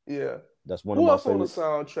soundtrack. Yeah, that's one of my favorites. Who else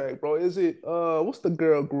on the soundtrack, bro? Is it what's the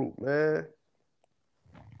girl group, man?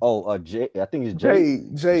 Oh, Jade. I think it's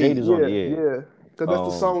Jade. Jade is on it. Yeah. Because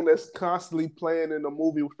that's the song that's constantly playing in the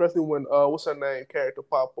movie, especially when what's her name character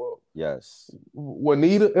pop up. Yes.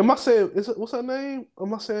 Juanita. What's her name?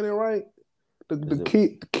 Am I saying it right?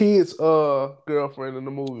 The kid's girlfriend in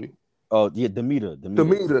the movie. Oh yeah, Demeter.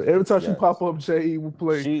 Every time she pop up, Jade would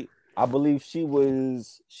play. I believe she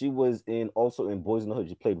was also in Boys in the Hood.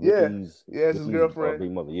 She played Ricky's his girlfriend.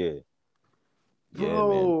 Big mother. Yeah.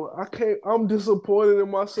 Bro, I'm disappointed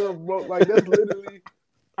in myself, bro. Like that's literally.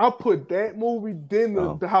 I put that movie then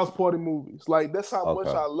the House Party movies. Like that's how much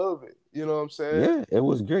I love it. You know what I'm saying? Yeah, it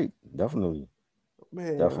was great. Definitely.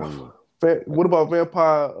 Man, definitely. What about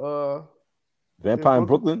Vampire? Vampire in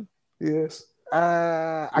Brooklyn? Yes.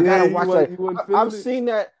 I gotta watch that. I've seen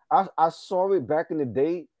that. I saw it back in the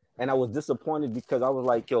day, and I was disappointed because I was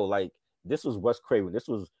like, yo, like this was Wes Craven. This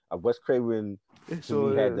was Wes Craven. To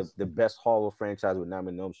me, had the best horror franchise with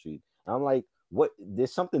Nightmare on Elm Street. And I'm like, what?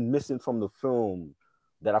 There's something missing from the film.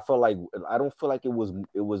 That I felt like I don't feel like it was.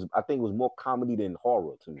 I think it was more comedy than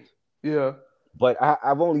horror to me. Yeah. But I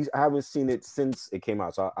haven't seen it since it came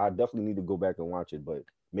out, so I definitely need to go back and watch it. But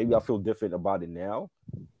maybe I feel different about it now.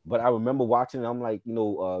 But I remember watching it. I'm like,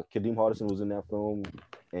 Kadeem Hardison was in that film,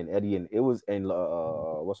 and Eddie, and it was, and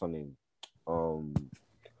what's her name? I'm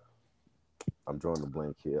drawing the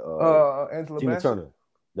blank here. Angela Tina Bassett. Turner.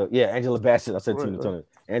 Angela Bassett. I said Tina Turner.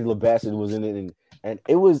 Angela Bassett was in it, and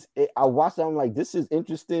it was. I watched it. I'm like, this is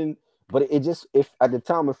interesting, but it just at the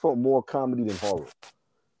time it felt more comedy than horror.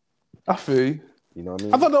 I feel you. You know what I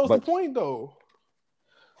mean? I thought that was the point, though.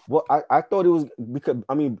 Well, I thought it was because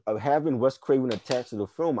I mean having Wes Craven attached to the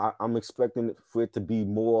film, I'm expecting for it to be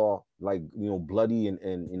more like bloody and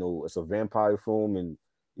it's a vampire film and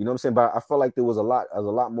you know what I'm saying. But I felt like there was a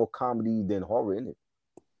lot more comedy than horror in it.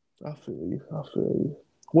 I feel you. I feel you.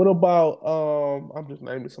 What about I'm just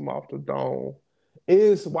naming some off the dome.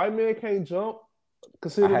 Is White Man Can't Jump I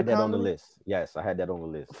considered a had that on the comedy? list. Yes, I had that on the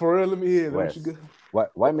list. For real, let me hear. Let me Wes. get.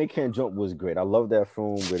 White Man Can't Jump was great. I love that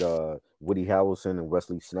film with Woody Harrelson and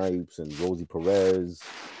Wesley Snipes and Rosie Perez.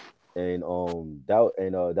 And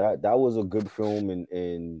that was a good film and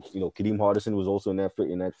Kadeem Hardison was also in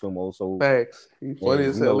that film also. Facts. He funny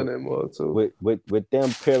And as hell in that mug too. with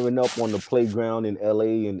them pairing up on the playground in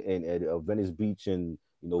LA and at Venice Beach and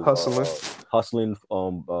Hustling. hustling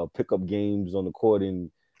pickup games on the court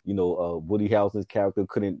and Woody Harrelson's character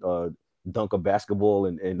couldn't dunk a basketball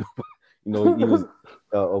and he was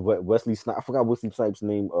Wesley Snipes. I forgot Wesley Snipes'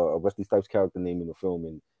 name, Wesley Snipes' character name in the film,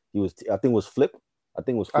 and he was I think it was Flip. I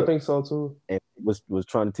think it was Flip. I think so too. And was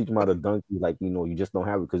trying to teach him how to dunk. He's like, you just don't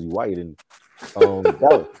have it because you're white. And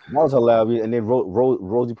that was hilarious. And then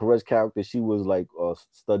Rosie Perez character, she was like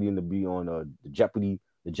studying to be on the Jeopardy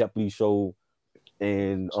show,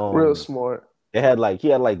 and real smart. He had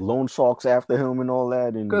like loan sharks after him and all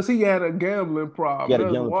that, and because he had a gambling problem. He had a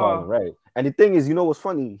gambling problem, right? And the thing is, what's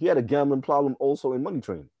funny? He had a gambling problem also in Money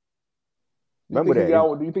Train. Remember that?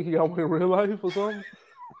 Do you think he got one in real life or something?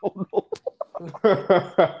 Oh no.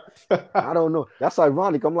 I don't know. That's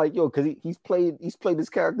ironic. I'm like, yo, because he's played this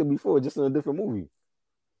character before, just in a different movie.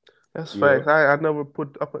 That's facts. I never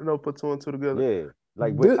put two and two together. Yeah,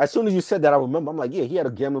 like as soon as you said that, I remember. I'm like, yeah, he had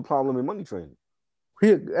a gambling problem in Money Train.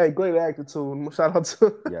 Hey, great actor too. Shout out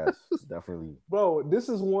to yes, definitely, bro. This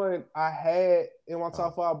is one I had in my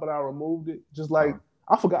top 5, but I removed it. Just like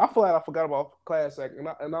I forgot. I feel like I forgot about Class Act,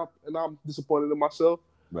 and I'm disappointed in myself.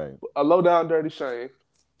 Right. A Low Down Dirty Shame.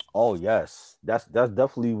 Oh yes, that's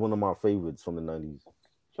definitely one of my favorites from the 90s.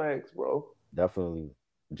 Thanks, bro. Definitely,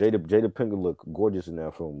 Jada Pinkett looked gorgeous in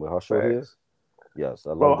that film with her short hair. Yes, I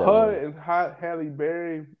love bro, that. Her movie. and Halle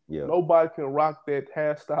Berry. Yeah. Nobody can rock that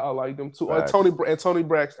hairstyle like them two. Tony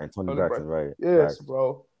Braxton. Tony Braxton, right? Yes, Facts.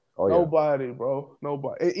 Bro. Oh, nobody, yeah. Bro.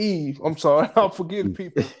 Nobody. And Eve. I'm sorry, I'm forgetting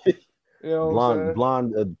people. You know what I'm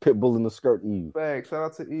blonde pit bull in the skirt. Eve. Facts. Shout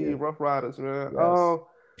out to Eve, yeah. Rough Riders, man.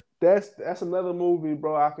 Yes. That's another movie,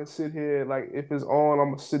 bro. I can sit here, like, if it's on, I'm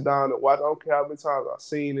gonna sit down and watch. I don't care how many times I've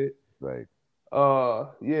seen it. Right.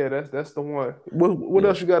 Yeah, that's the one. What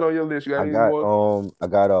else you got on your list? You got any more? I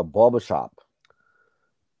got a Barbershop.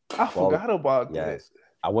 I forgot about that.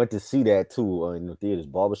 I went to see that too in the theaters.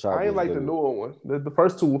 Barbershop. I ain't like the newer one. The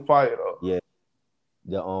first two were fire though. Yeah.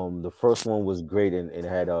 The first one was great and it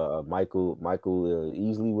had Michael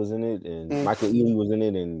Easley was in it and Michael Ealy was in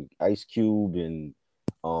it and Ice Cube and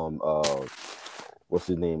what's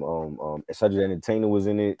his name? Cedric the Entertainer was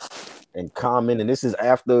in it and Common, and this is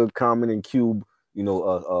after Common and Cube, made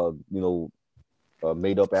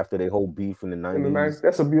up after their whole beef in the 90s.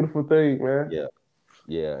 That's a beautiful thing, man. Yeah.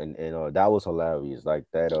 Yeah, and that was hilarious. Like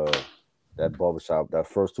that Barbershop, that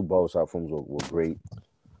first two Barbershop films were great.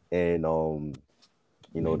 And I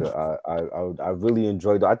really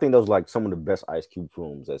enjoyed it. I think that was like some of the best Ice Cube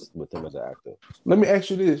films with him as an actor. Let me ask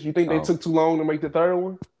you this. You think they took too long to make the third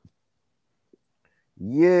one?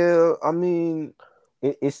 Yeah, I mean,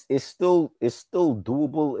 it's still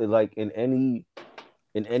doable. Like in any,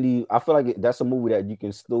 I feel like that's a movie that you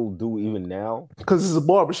can still do even now. Because it's a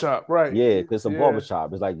barbershop, right? Yeah, it's a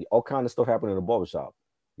barbershop. It's like all kind of stuff happening in a barbershop.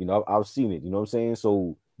 I've seen it. You know what I'm saying?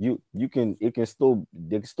 So they can still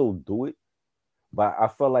do it. But I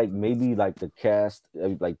felt like maybe like the cast,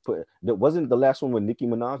 wasn't the last one with Nicki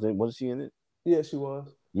Minaj? Wasn't she in it? Yeah, she was.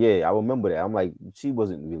 Yeah, I remember that. I'm like, she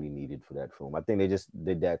wasn't really needed for that film. I think they just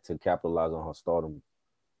did that to capitalize on her stardom.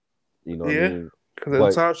 You know what I mean? Because at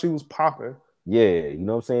the time she was popping. Yeah, you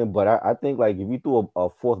know what I'm saying? But I think like if you threw a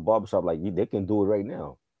fourth barbershop, like they can do it right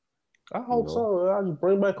now. I hope so. I just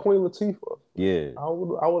bring back Queen Latifah. Yeah, I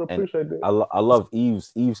would appreciate that. I love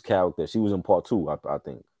Eve's character. She was in part 2, I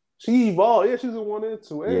think. She evolved. Yeah, she's in 1 and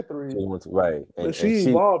 2 and 3. Right. And she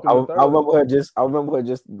evolved. I remember her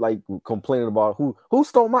just like complaining about who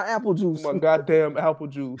stole my apple juice. My goddamn apple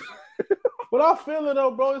juice. But I feel it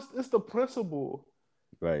though, bro. It's the principle.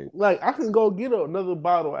 Right. Like I can go get another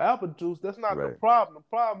bottle of apple juice. That's not the problem.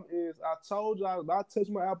 The problem is I told you I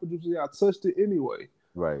touched my apple juice. Yeah, I touched it anyway.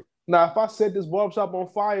 Right. Now if I set this barbershop on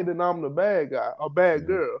fire, then I'm the bad guy or bad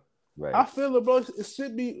girl. Right. I feel it, bro. It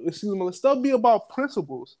should be. Let's still be about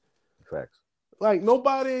principles. Facts. Like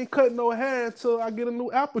nobody ain't cutting no hair until I get a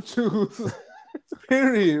new apple juice.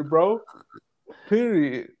 Period, bro.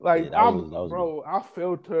 Period. Yeah, Like that was good. bro, I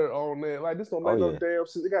felt her on that. Like this don't Oh make no yeah, damn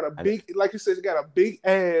sense. It got a and big, like you said, it got a big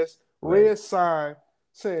ass right, red sign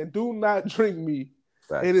saying "Do not drink me,"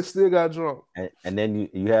 and it facts. still got drunk. And then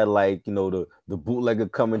you had like the bootlegger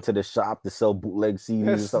coming to the shop to sell bootleg CDs and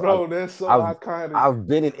That's stuff. bro, that's so I've iconic. I've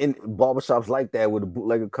been in barbershops like that where the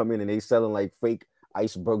bootlegger come in and they selling like fake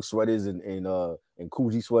iceberg sweaters and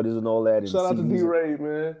Coogee sweaters and all that and Shout out to CDs. D-Ray,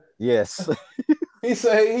 man. Yes. He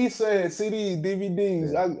said CDs,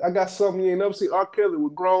 DVDs. Yeah. I got something you ain't never seen R. Kelly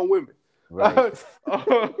with grown women. Right.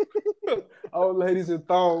 Old ladies in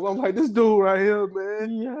thongs. I'm like, this dude right here,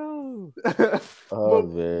 man. Yo. Oh But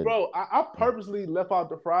man. bro, I purposely left out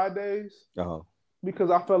the Fridays Uh-huh.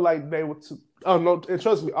 because I felt like they were too. Oh no, and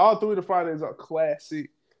trust me, all three of the Fridays are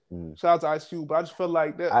classic. Mm. Shout out to Ice Cube, but I just felt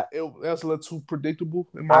like I, that's a little too predictable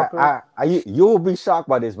in my opinion. you will be shocked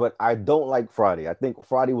by this, but I don't like Friday. I think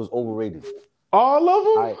Friday was overrated. All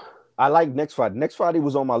of I them. I like Next Friday. Next Friday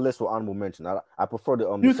was on my list for honorable mention. I prefer the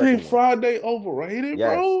You second think one. Friday overrated,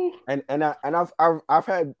 Yes, bro? and I've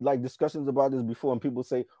had like discussions about this before, and people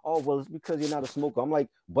say, "Oh, well, it's because you're not a smoker." I'm like,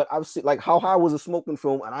 but I've seen like How High was a smoking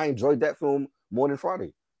film, and I enjoyed that film more than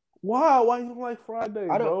Friday. Why? Why you don't like Friday,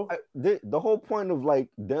 I don't. bro? The whole point of like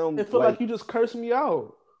them, It feel like you just cursed me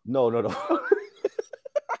out. no,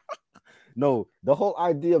 no. The whole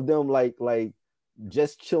idea of them like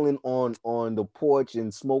just chilling on the porch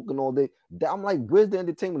and smoking all day. I'm like, where's the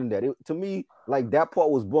entertainment in that? To me, like that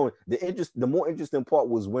part was boring. The more interesting part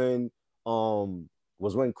was when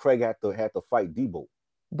Craig had to fight Debo.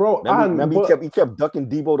 Bro, Remember he kept ducking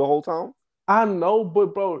Debo the whole time. I know,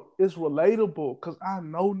 but bro, it's relatable because I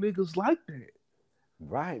know niggas like that.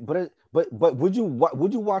 Right, but would you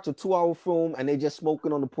watch a 2 hour film and they just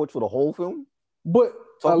smoking on the porch for the whole film? But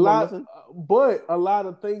Talking about nothing. a lot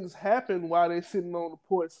of things happen while they sitting on the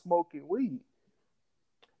porch smoking weed.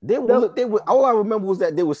 They were. All I remember was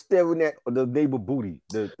that they were staring at the neighbor booty,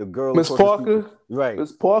 the girl. Miss Parker, right?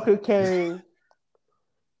 Miss Parker came.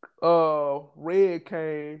 Red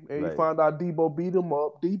came and he found out Debo beat him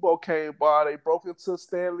up. Debo came by. They broke into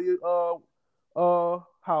Stanley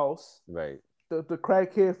house. Right. The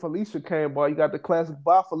crackhead Felicia came by. You got the classic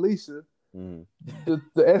by Felicia. Mm-hmm.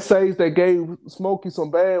 The essays that gave Smokey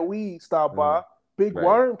some bad weed stopped by. Big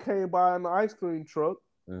Worm came by in the ice cream truck.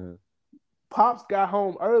 Mm-hmm. Pops got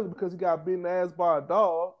home early because he got beaten ass by a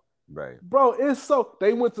dog. Right, bro. It's so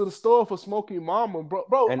they went to the store for Smokey Mama, bro.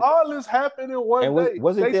 And all this happened in one day.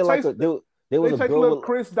 Wasn't there like there was a girl little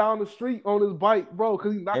Chris down the street on his bike, bro,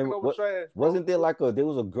 because he's knocking over trash. Bro. Wasn't there there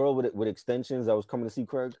was a girl with extensions that was coming to see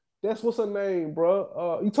Craig? That's what's her name,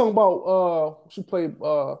 bro. You talking about she playing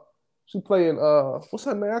what's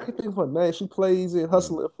her name? I can't think of her name. She plays in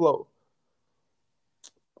Hustle and Flow.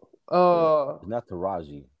 It's not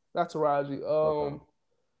Taraji. Not Taraji. Okay.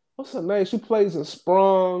 What's her name? She plays in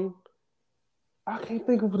Sprung. I can't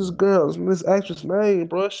think of this actress name,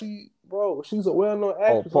 bro. She's a well-known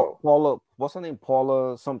actress. Paula, what's her name?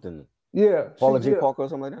 Paula something. Yeah. Paula J. Parker or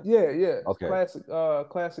something like that? Yeah. Okay.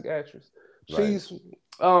 Classic actress. Right. She's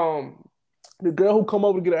the girl who come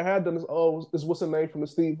over to get her hair done is what's her name from the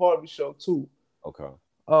Steve Harvey show too. Okay.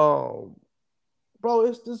 Bro,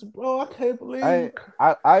 it's this bro. I can't believe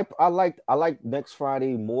I like Next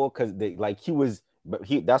Friday more because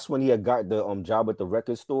that's when he had got the job at the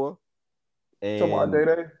record store. And talking about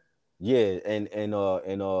Day-Day? Yeah, and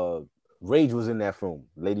Rage was in that film,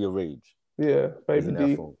 Lady of Rage. Yeah, Baby D.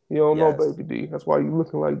 You don't know Baby D. That's why you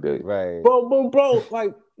looking like that. Right. Bro,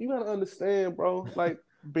 like you gotta understand, bro. Like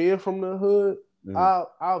being from the hood,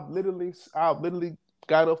 I've literally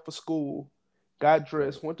got up for school, got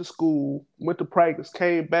dressed, went to school, went to practice,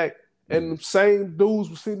 came back, and the same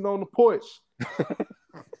dudes were sitting on the porch.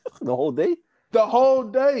 The whole day? The whole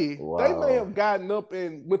day. Wow. They may have gotten up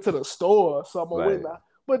and went to the store or something, right.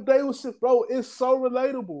 But they was just, bro, it's so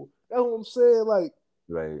relatable. That's what I'm saying. Like,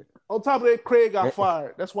 right. On top of that, Craig got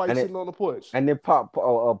fired. That's why he's sitting on the porch. And then Pops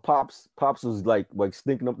was like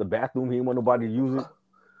stinking up the bathroom. He didn't want nobody to use it.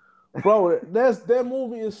 Bro, that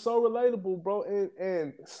movie is so relatable, bro.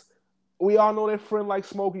 And we all know that friend like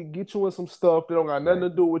Smokey get you in some stuff that don't got nothing to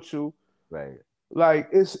do with you. Right. Like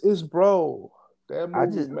it's bro. That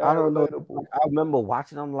movie I don't relatable. know. I remember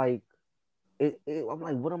watching. I'm like, I'm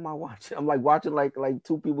like, what am I watching? I'm like watching like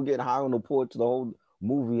two people getting high on the porch the whole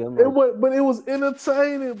movie. But it was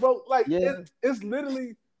entertaining, bro. Like it's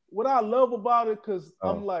literally what I love about it because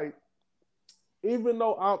I'm like, even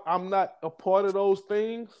though I'm not a part of those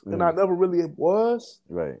things and I never really was.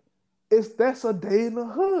 Right. That's a day in the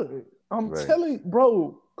hood. I'm telling you,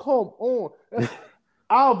 bro. Come on.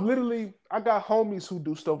 I got homies who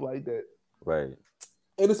do stuff like that. Right.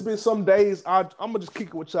 And it's been some days I'm gonna just kick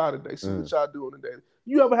it with y'all today. See what y'all doing today.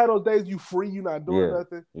 You ever had those days you free, you not doing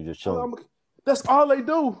nothing? You just chilling. That's all they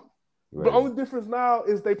do. Right. The only difference now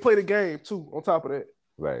is they play the game too. On top of that,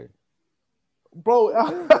 right, bro.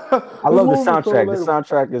 I love the soundtrack. The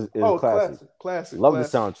soundtrack is classic. Love the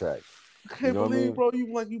soundtrack. I can't believe, bro.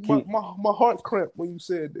 My heart cramped when you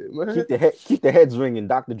said that, man. Keep the heads ringing.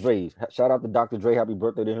 Dr. Dre. Shout out to Dr. Dre. Happy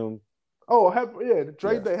birthday to him. Oh,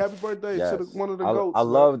 Dre Day. Happy birthday to one of the goats. I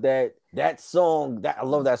love that song. I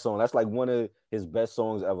love that song. That's like one of his best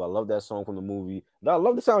songs ever. I love that song from the movie. I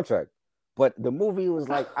love the soundtrack. But the movie was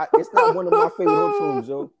like, it's not one of my favorite hood films,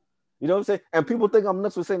 yo. You know what I'm saying? And people think I'm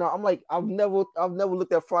nuts for saying that. I'm like, I've never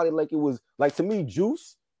looked at Friday like it was like, to me,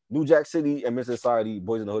 Juice, New Jack City, and Mr. Society,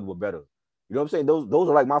 Boys in the Hood were better. You know what I'm saying? Those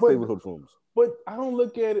are like my favorite hood films. But I don't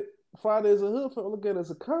look at it Friday as a hood film. I look at it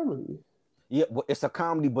as a comedy. Yeah, but it's a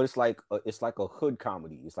comedy, but it's like a hood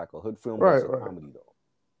comedy. It's like a hood film, but it's a comedy though.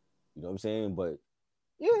 You know what I'm saying? But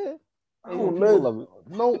yeah, don't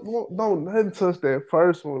nothing touch that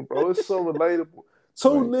first one, bro. It's so relatable. Two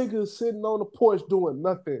niggas sitting on the porch doing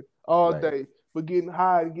nothing all day, but getting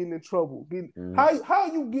high and getting in trouble.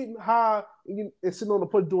 How you getting high and sitting on the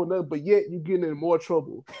porch doing nothing, but yet you getting in more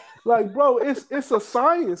trouble? Like, bro, it's a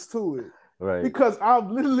science to it, right? Because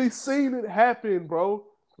I've literally seen it happen, bro.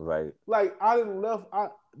 Right. Like, I didn't left.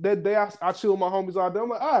 That day I chill with my homies all day. I'm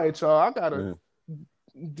like, all right, y'all, I gotta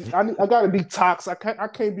detox. I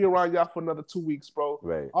can't be around y'all for another 2 weeks, bro.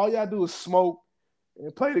 Right. All y'all do is smoke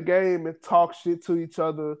and play the game and talk shit to each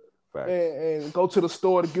other, and go to the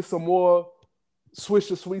store to get some more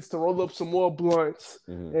Swisher Sweets to roll up some more blunts.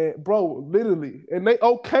 And bro, literally, and they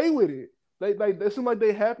okay with it. They seem like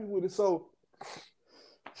they happy with it. So,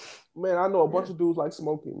 man, I know a bunch of dudes like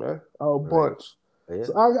smoking, man. A bunch. Yeah.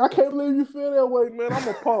 So I can't believe you feel that way, man. I'm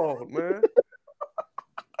appalled, man.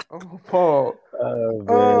 I'm appalled.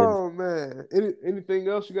 Oh man. Anything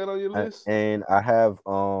else you got on your list? And I have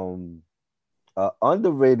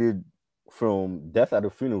underrated film, Death at a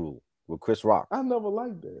Funeral with Chris Rock. I never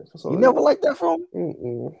liked that. You never liked that film?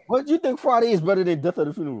 Mm-mm. What do you think Friday is better than Death at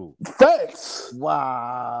a Funeral? Facts.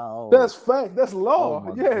 Wow. That's fact. That's law.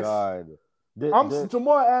 Oh my yes. God. I'm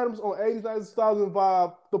Jamal Adams on 89,000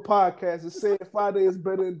 Vibe, the podcast, is saying Friday is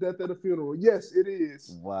better than Death at a Funeral. Yes, it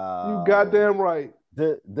is. Wow. You goddamn right.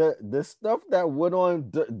 The stuff that went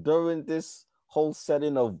on during this whole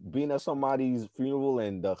setting of being at somebody's funeral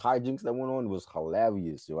and the hijinks that went on was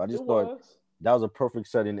hilarious. So I just thought that was a perfect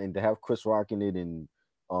setting, and to have Chris Rock in it, and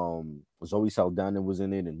Zoe Saldana was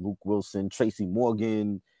in it, and Luke Wilson, Tracy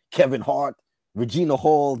Morgan, Kevin Hart, Regina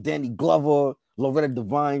Hall, Danny Glover, Loretta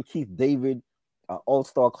Devine, Keith David,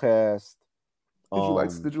 all-star cast.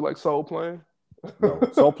 Did you like Soul Plane? No,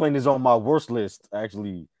 Soul Plane is on my worst list.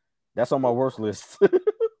 Actually, that's on my worst list.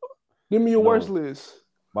 Give me your worst list.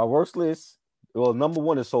 My worst list. Well, number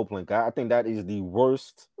one is Soul Plane. I think that is the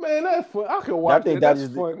worst. Man, that's fun. I can watch that. That's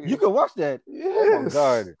funny. You can watch that. Yes. Oh my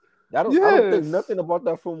God. I don't think nothing about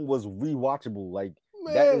that film was rewatchable. Like,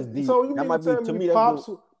 man, that is the. So you that mean to me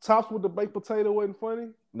Tops with the baked potato wasn't funny?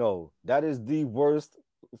 No, that is the worst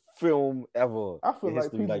film ever. I feel like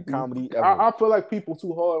history, people comedy ever. I feel like people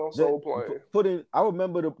too hard on Soul Plane. I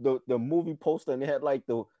remember the movie poster, and they had like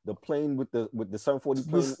the plane with the 740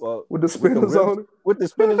 plane with the spinners on it. With the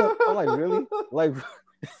spinners on. I'm like, really? Like,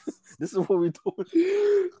 this is what we doing?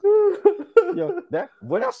 Yo,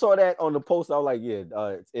 when I saw that on the poster, I was like,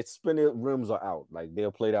 yeah, its spinner rims are out. Like,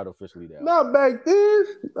 they're played out officially now. Not back then.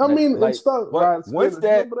 I mean, it's stuff.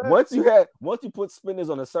 Once you put spinners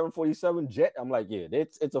on a 747 jet, I'm like, yeah,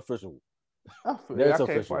 it's official. I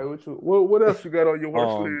can't fight with you. What else you got on your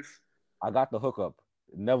worst list? I got The Hookup.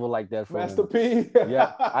 Never liked that film. Master P.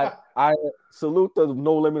 Yeah, I salute the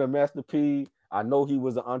No Limit of Master P. I know he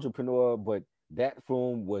was an entrepreneur, but that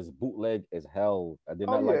film was bootleg as hell. I did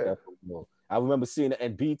not like that film. No. I remember seeing it,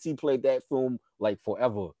 and BT played that film like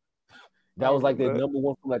forever. That was like their number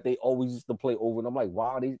one film that they always used to play over. And I'm like,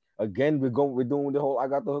 wow, we're doing the whole I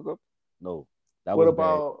Got the Hookup. No, that what was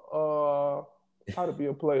about How to Be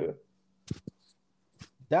a Player?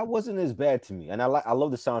 That wasn't as bad to me, and I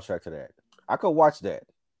love the soundtrack to that. I could watch that.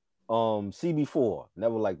 CB4,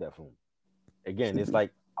 never liked that film. Again, it's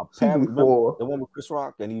like a parody. The one with Chris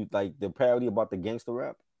Rock, and he like the parody about the gangster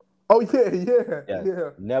rap. Oh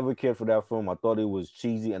yeah. Never cared for that film. I thought it was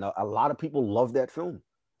cheesy, and a lot of people love that film.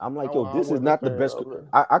 I'm like, this is not the best.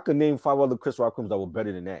 I could name 5 other Chris Rock films that were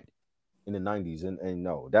better than that in the 90s, and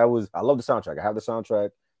no, that was. I love the soundtrack. I have the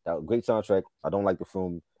soundtrack. That was a great soundtrack. I don't like the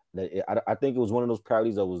film. I think it was one of those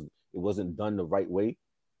parodies that it wasn't done the right way,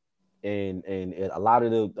 and a lot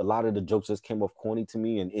of the jokes just came off corny to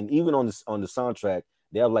me, and even on the soundtrack,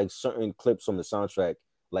 they have like certain clips from the soundtrack,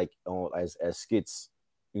 like as skits,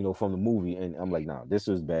 from the movie, and I'm like, nah, this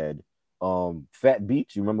is bad. Fat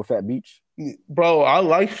Beach, you remember Fat Beach? Bro, I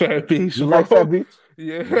like Fat Beach, You bro. like Fat Beach?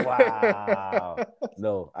 Yeah. Wow.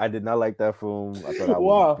 No, I did not like that film. I thought that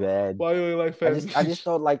was Wow. bad. Why you ain't like I Fat just I just Beach?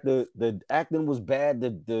 thought like the acting was bad,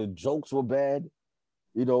 the jokes were bad.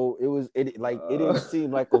 It didn't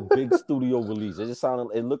seem like a big studio release.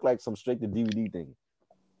 It looked like some straight to DVD thing.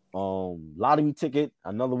 Lottery Ticket,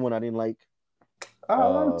 another one I didn't like. I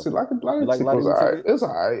liked it. You like It was Lottery alright. Ticket? It's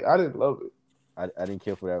alright. I didn't love it. I didn't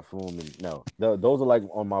care for that film, and no, those are like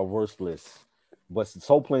on my worst list. But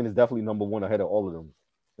Soul Plane is definitely number one ahead of all of them.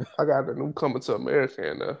 I got the new Coming to America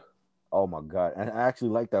in there. Oh my god, and I actually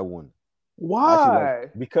like that one. I actually like Why?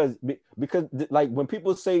 because like when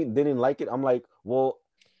people say they didn't like it, I'm like, well,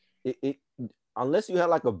 it unless you had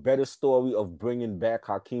like a better story of bringing back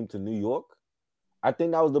Hakeem to New York, I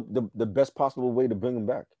think that was the best possible way to bring him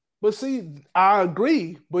back. But see, I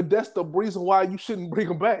agree, but that's the reason why you shouldn't bring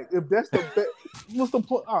him back. If that's the best, what's the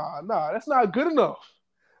point? Nah, that's not good enough.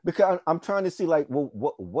 Because I'm trying to see like, well,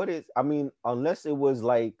 what is? I mean, unless it was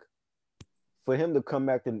like for him to come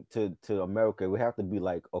back to America, it would have to be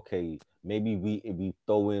like, okay, maybe we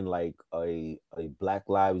throw in like a Black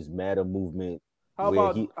Lives Matter movement. How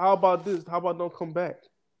about this? How about don't come back?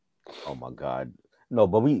 Oh my God, no!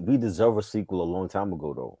 But we deserve a sequel a long time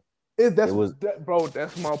ago though. Bro.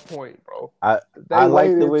 That's my point, bro. I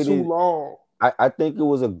like the waited way too long. I think it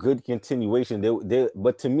was a good continuation.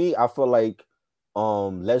 But to me, I feel like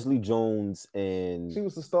Leslie Jones and She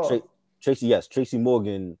was the star. Tracy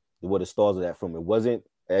Morgan were the stars of that film. It wasn't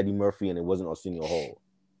Eddie Murphy and it wasn't Arsenio Hall,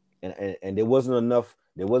 and there wasn't enough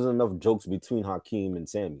jokes between Hakeem and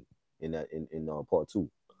Sammy in part two.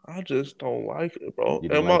 I just don't like it, bro. You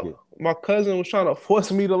didn't And like it? my cousin was trying to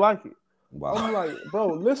force me to like it. Wow. I'm like, bro,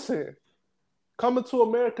 listen. Coming to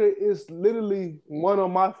America is literally one of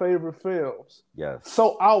my favorite films. Yes.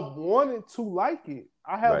 So I wanted to like it.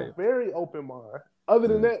 I have a very open mind. Other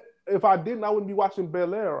than that, if I didn't, I wouldn't be watching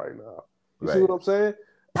Bel Air right now. You see what I'm saying?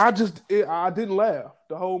 I didn't laugh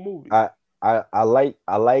the whole movie. I liked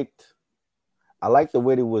the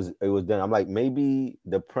way it was done. I'm like, maybe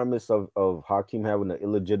the premise of Hakeem having an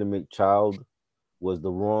illegitimate child was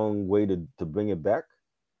the wrong way to bring it back.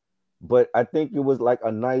 But I think it was like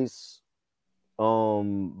a nice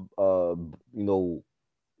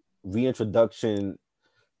reintroduction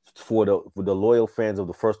for the loyal fans of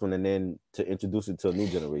the first one, and then to introduce it to a new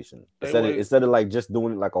generation instead of like just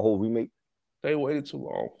doing it like a whole remake. They waited too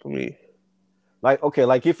long for me. Like, okay,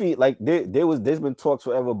 like if he like there's been talks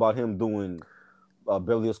forever about him doing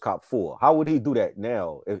Beverly Hills Cop 4. How would he do that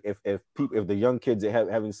now if the young kids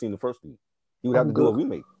haven't seen the first one? He would have to do a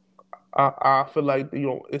remake. I feel like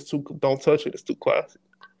it's too, don't touch it. It's too classic.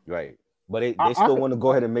 Right. But they still want to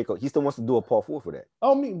go ahead and he still wants to do a part 4 for that.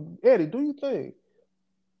 I mean, Eddie, do you think?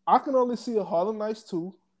 I can only see a Harlem Nights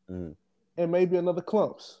 2 and maybe another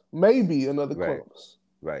Clumps. Clumps.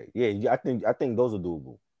 Right. Yeah, I think those are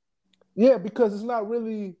doable. Yeah, because it's not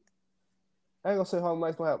really, I ain't gonna say Harlem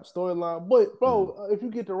Nights don't have a storyline, but bro, if you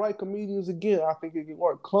get the right comedians again, I think it can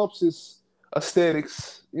work. Clumps is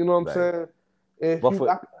aesthetics, you know what I'm saying? And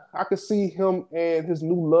I could see him and his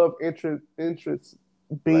new love interest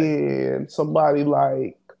being somebody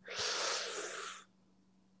like,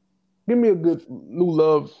 give me a good new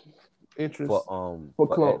love interest for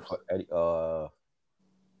Clumps. For Eddie,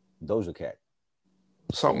 Doja Cat.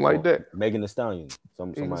 Something like that. Megan Thee Stallion.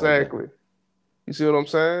 Exactly. Like you see what I'm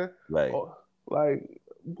saying? Right.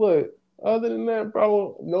 But other than that,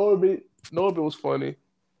 bro, Norbit was funny.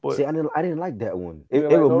 But see, I didn't like that one. It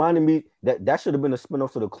reminded me that should have been a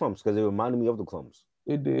spinoff to the Clumps because it reminded me of the Clumps.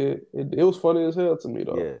 It did. It was funny as hell to me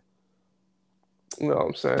though. Yeah. You know what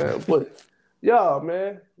I'm saying? But yeah,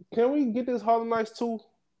 man, can we get this Harlem Nights 2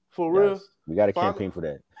 for real? We got a campaign for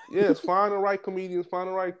that. Yes, find the right comedians, find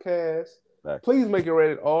the right cast. Right. Please make it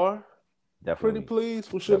rated R. Definitely. Pretty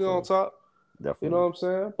please with sugar on top. Definitely. You know what I'm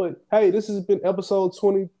saying? But hey, this has been episode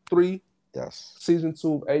 23. Yes. Season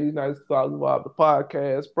 2 of 80 Nights Vibe, the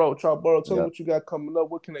podcast. Bro, Charboro, tell me what you got coming up.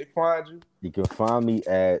 Where can they find you? You can find me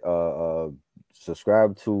at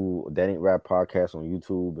subscribe to That Ain't Rap Podcast on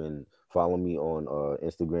YouTube and follow me on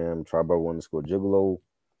Instagram, Charboro_Gigolo.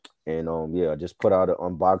 And I just put out an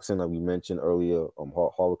unboxing like we mentioned earlier,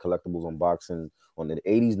 horror collectibles unboxing on the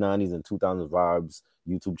 80s, 90s, and 2000s vibes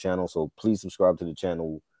YouTube channel. So please subscribe to the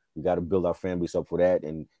channel. We got to build our fan base up for that,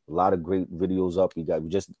 and a lot of great videos up. We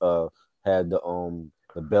just had the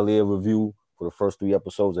Bel Air review for the first 3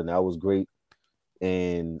 episodes, and that was great.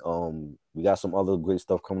 And we got some other great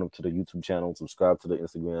stuff coming up to the YouTube channel. Subscribe to the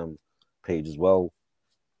Instagram page as well.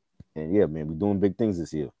 And yeah, man, we're doing big things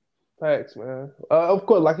this year. Thanks, man. Of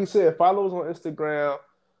course, like you said, follow us on Instagram,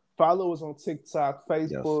 follow us on TikTok,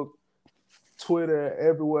 Facebook, Twitter,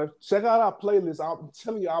 everywhere. Check out our playlist. I'm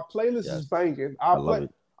telling you, our playlist is banging. I love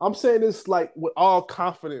it. I'm saying this like with all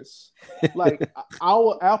confidence. Like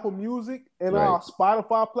our Apple Music and our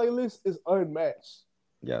Spotify playlist is unmatched.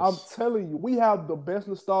 Yes. I'm telling you, we have the best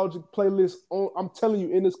nostalgic playlist on. I'm telling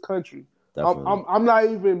you, in this country. I'm not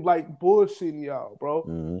even like bullshitting y'all, bro.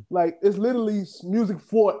 Mm-hmm. Like it's literally music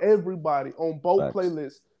for everybody on both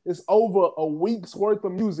playlists. It's over a week's worth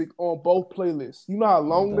of music on both playlists. You know how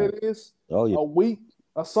long that is? Oh yeah. A week,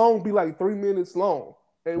 a song be like 3 minutes long,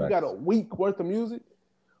 and we got a week worth of music.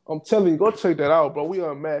 I'm telling you, go check that out, bro. We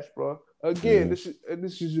unmatched, bro. Again, this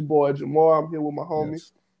is your boy Jamal. I'm here with my homie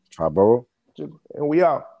Triborough, and we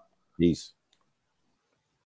out. Peace.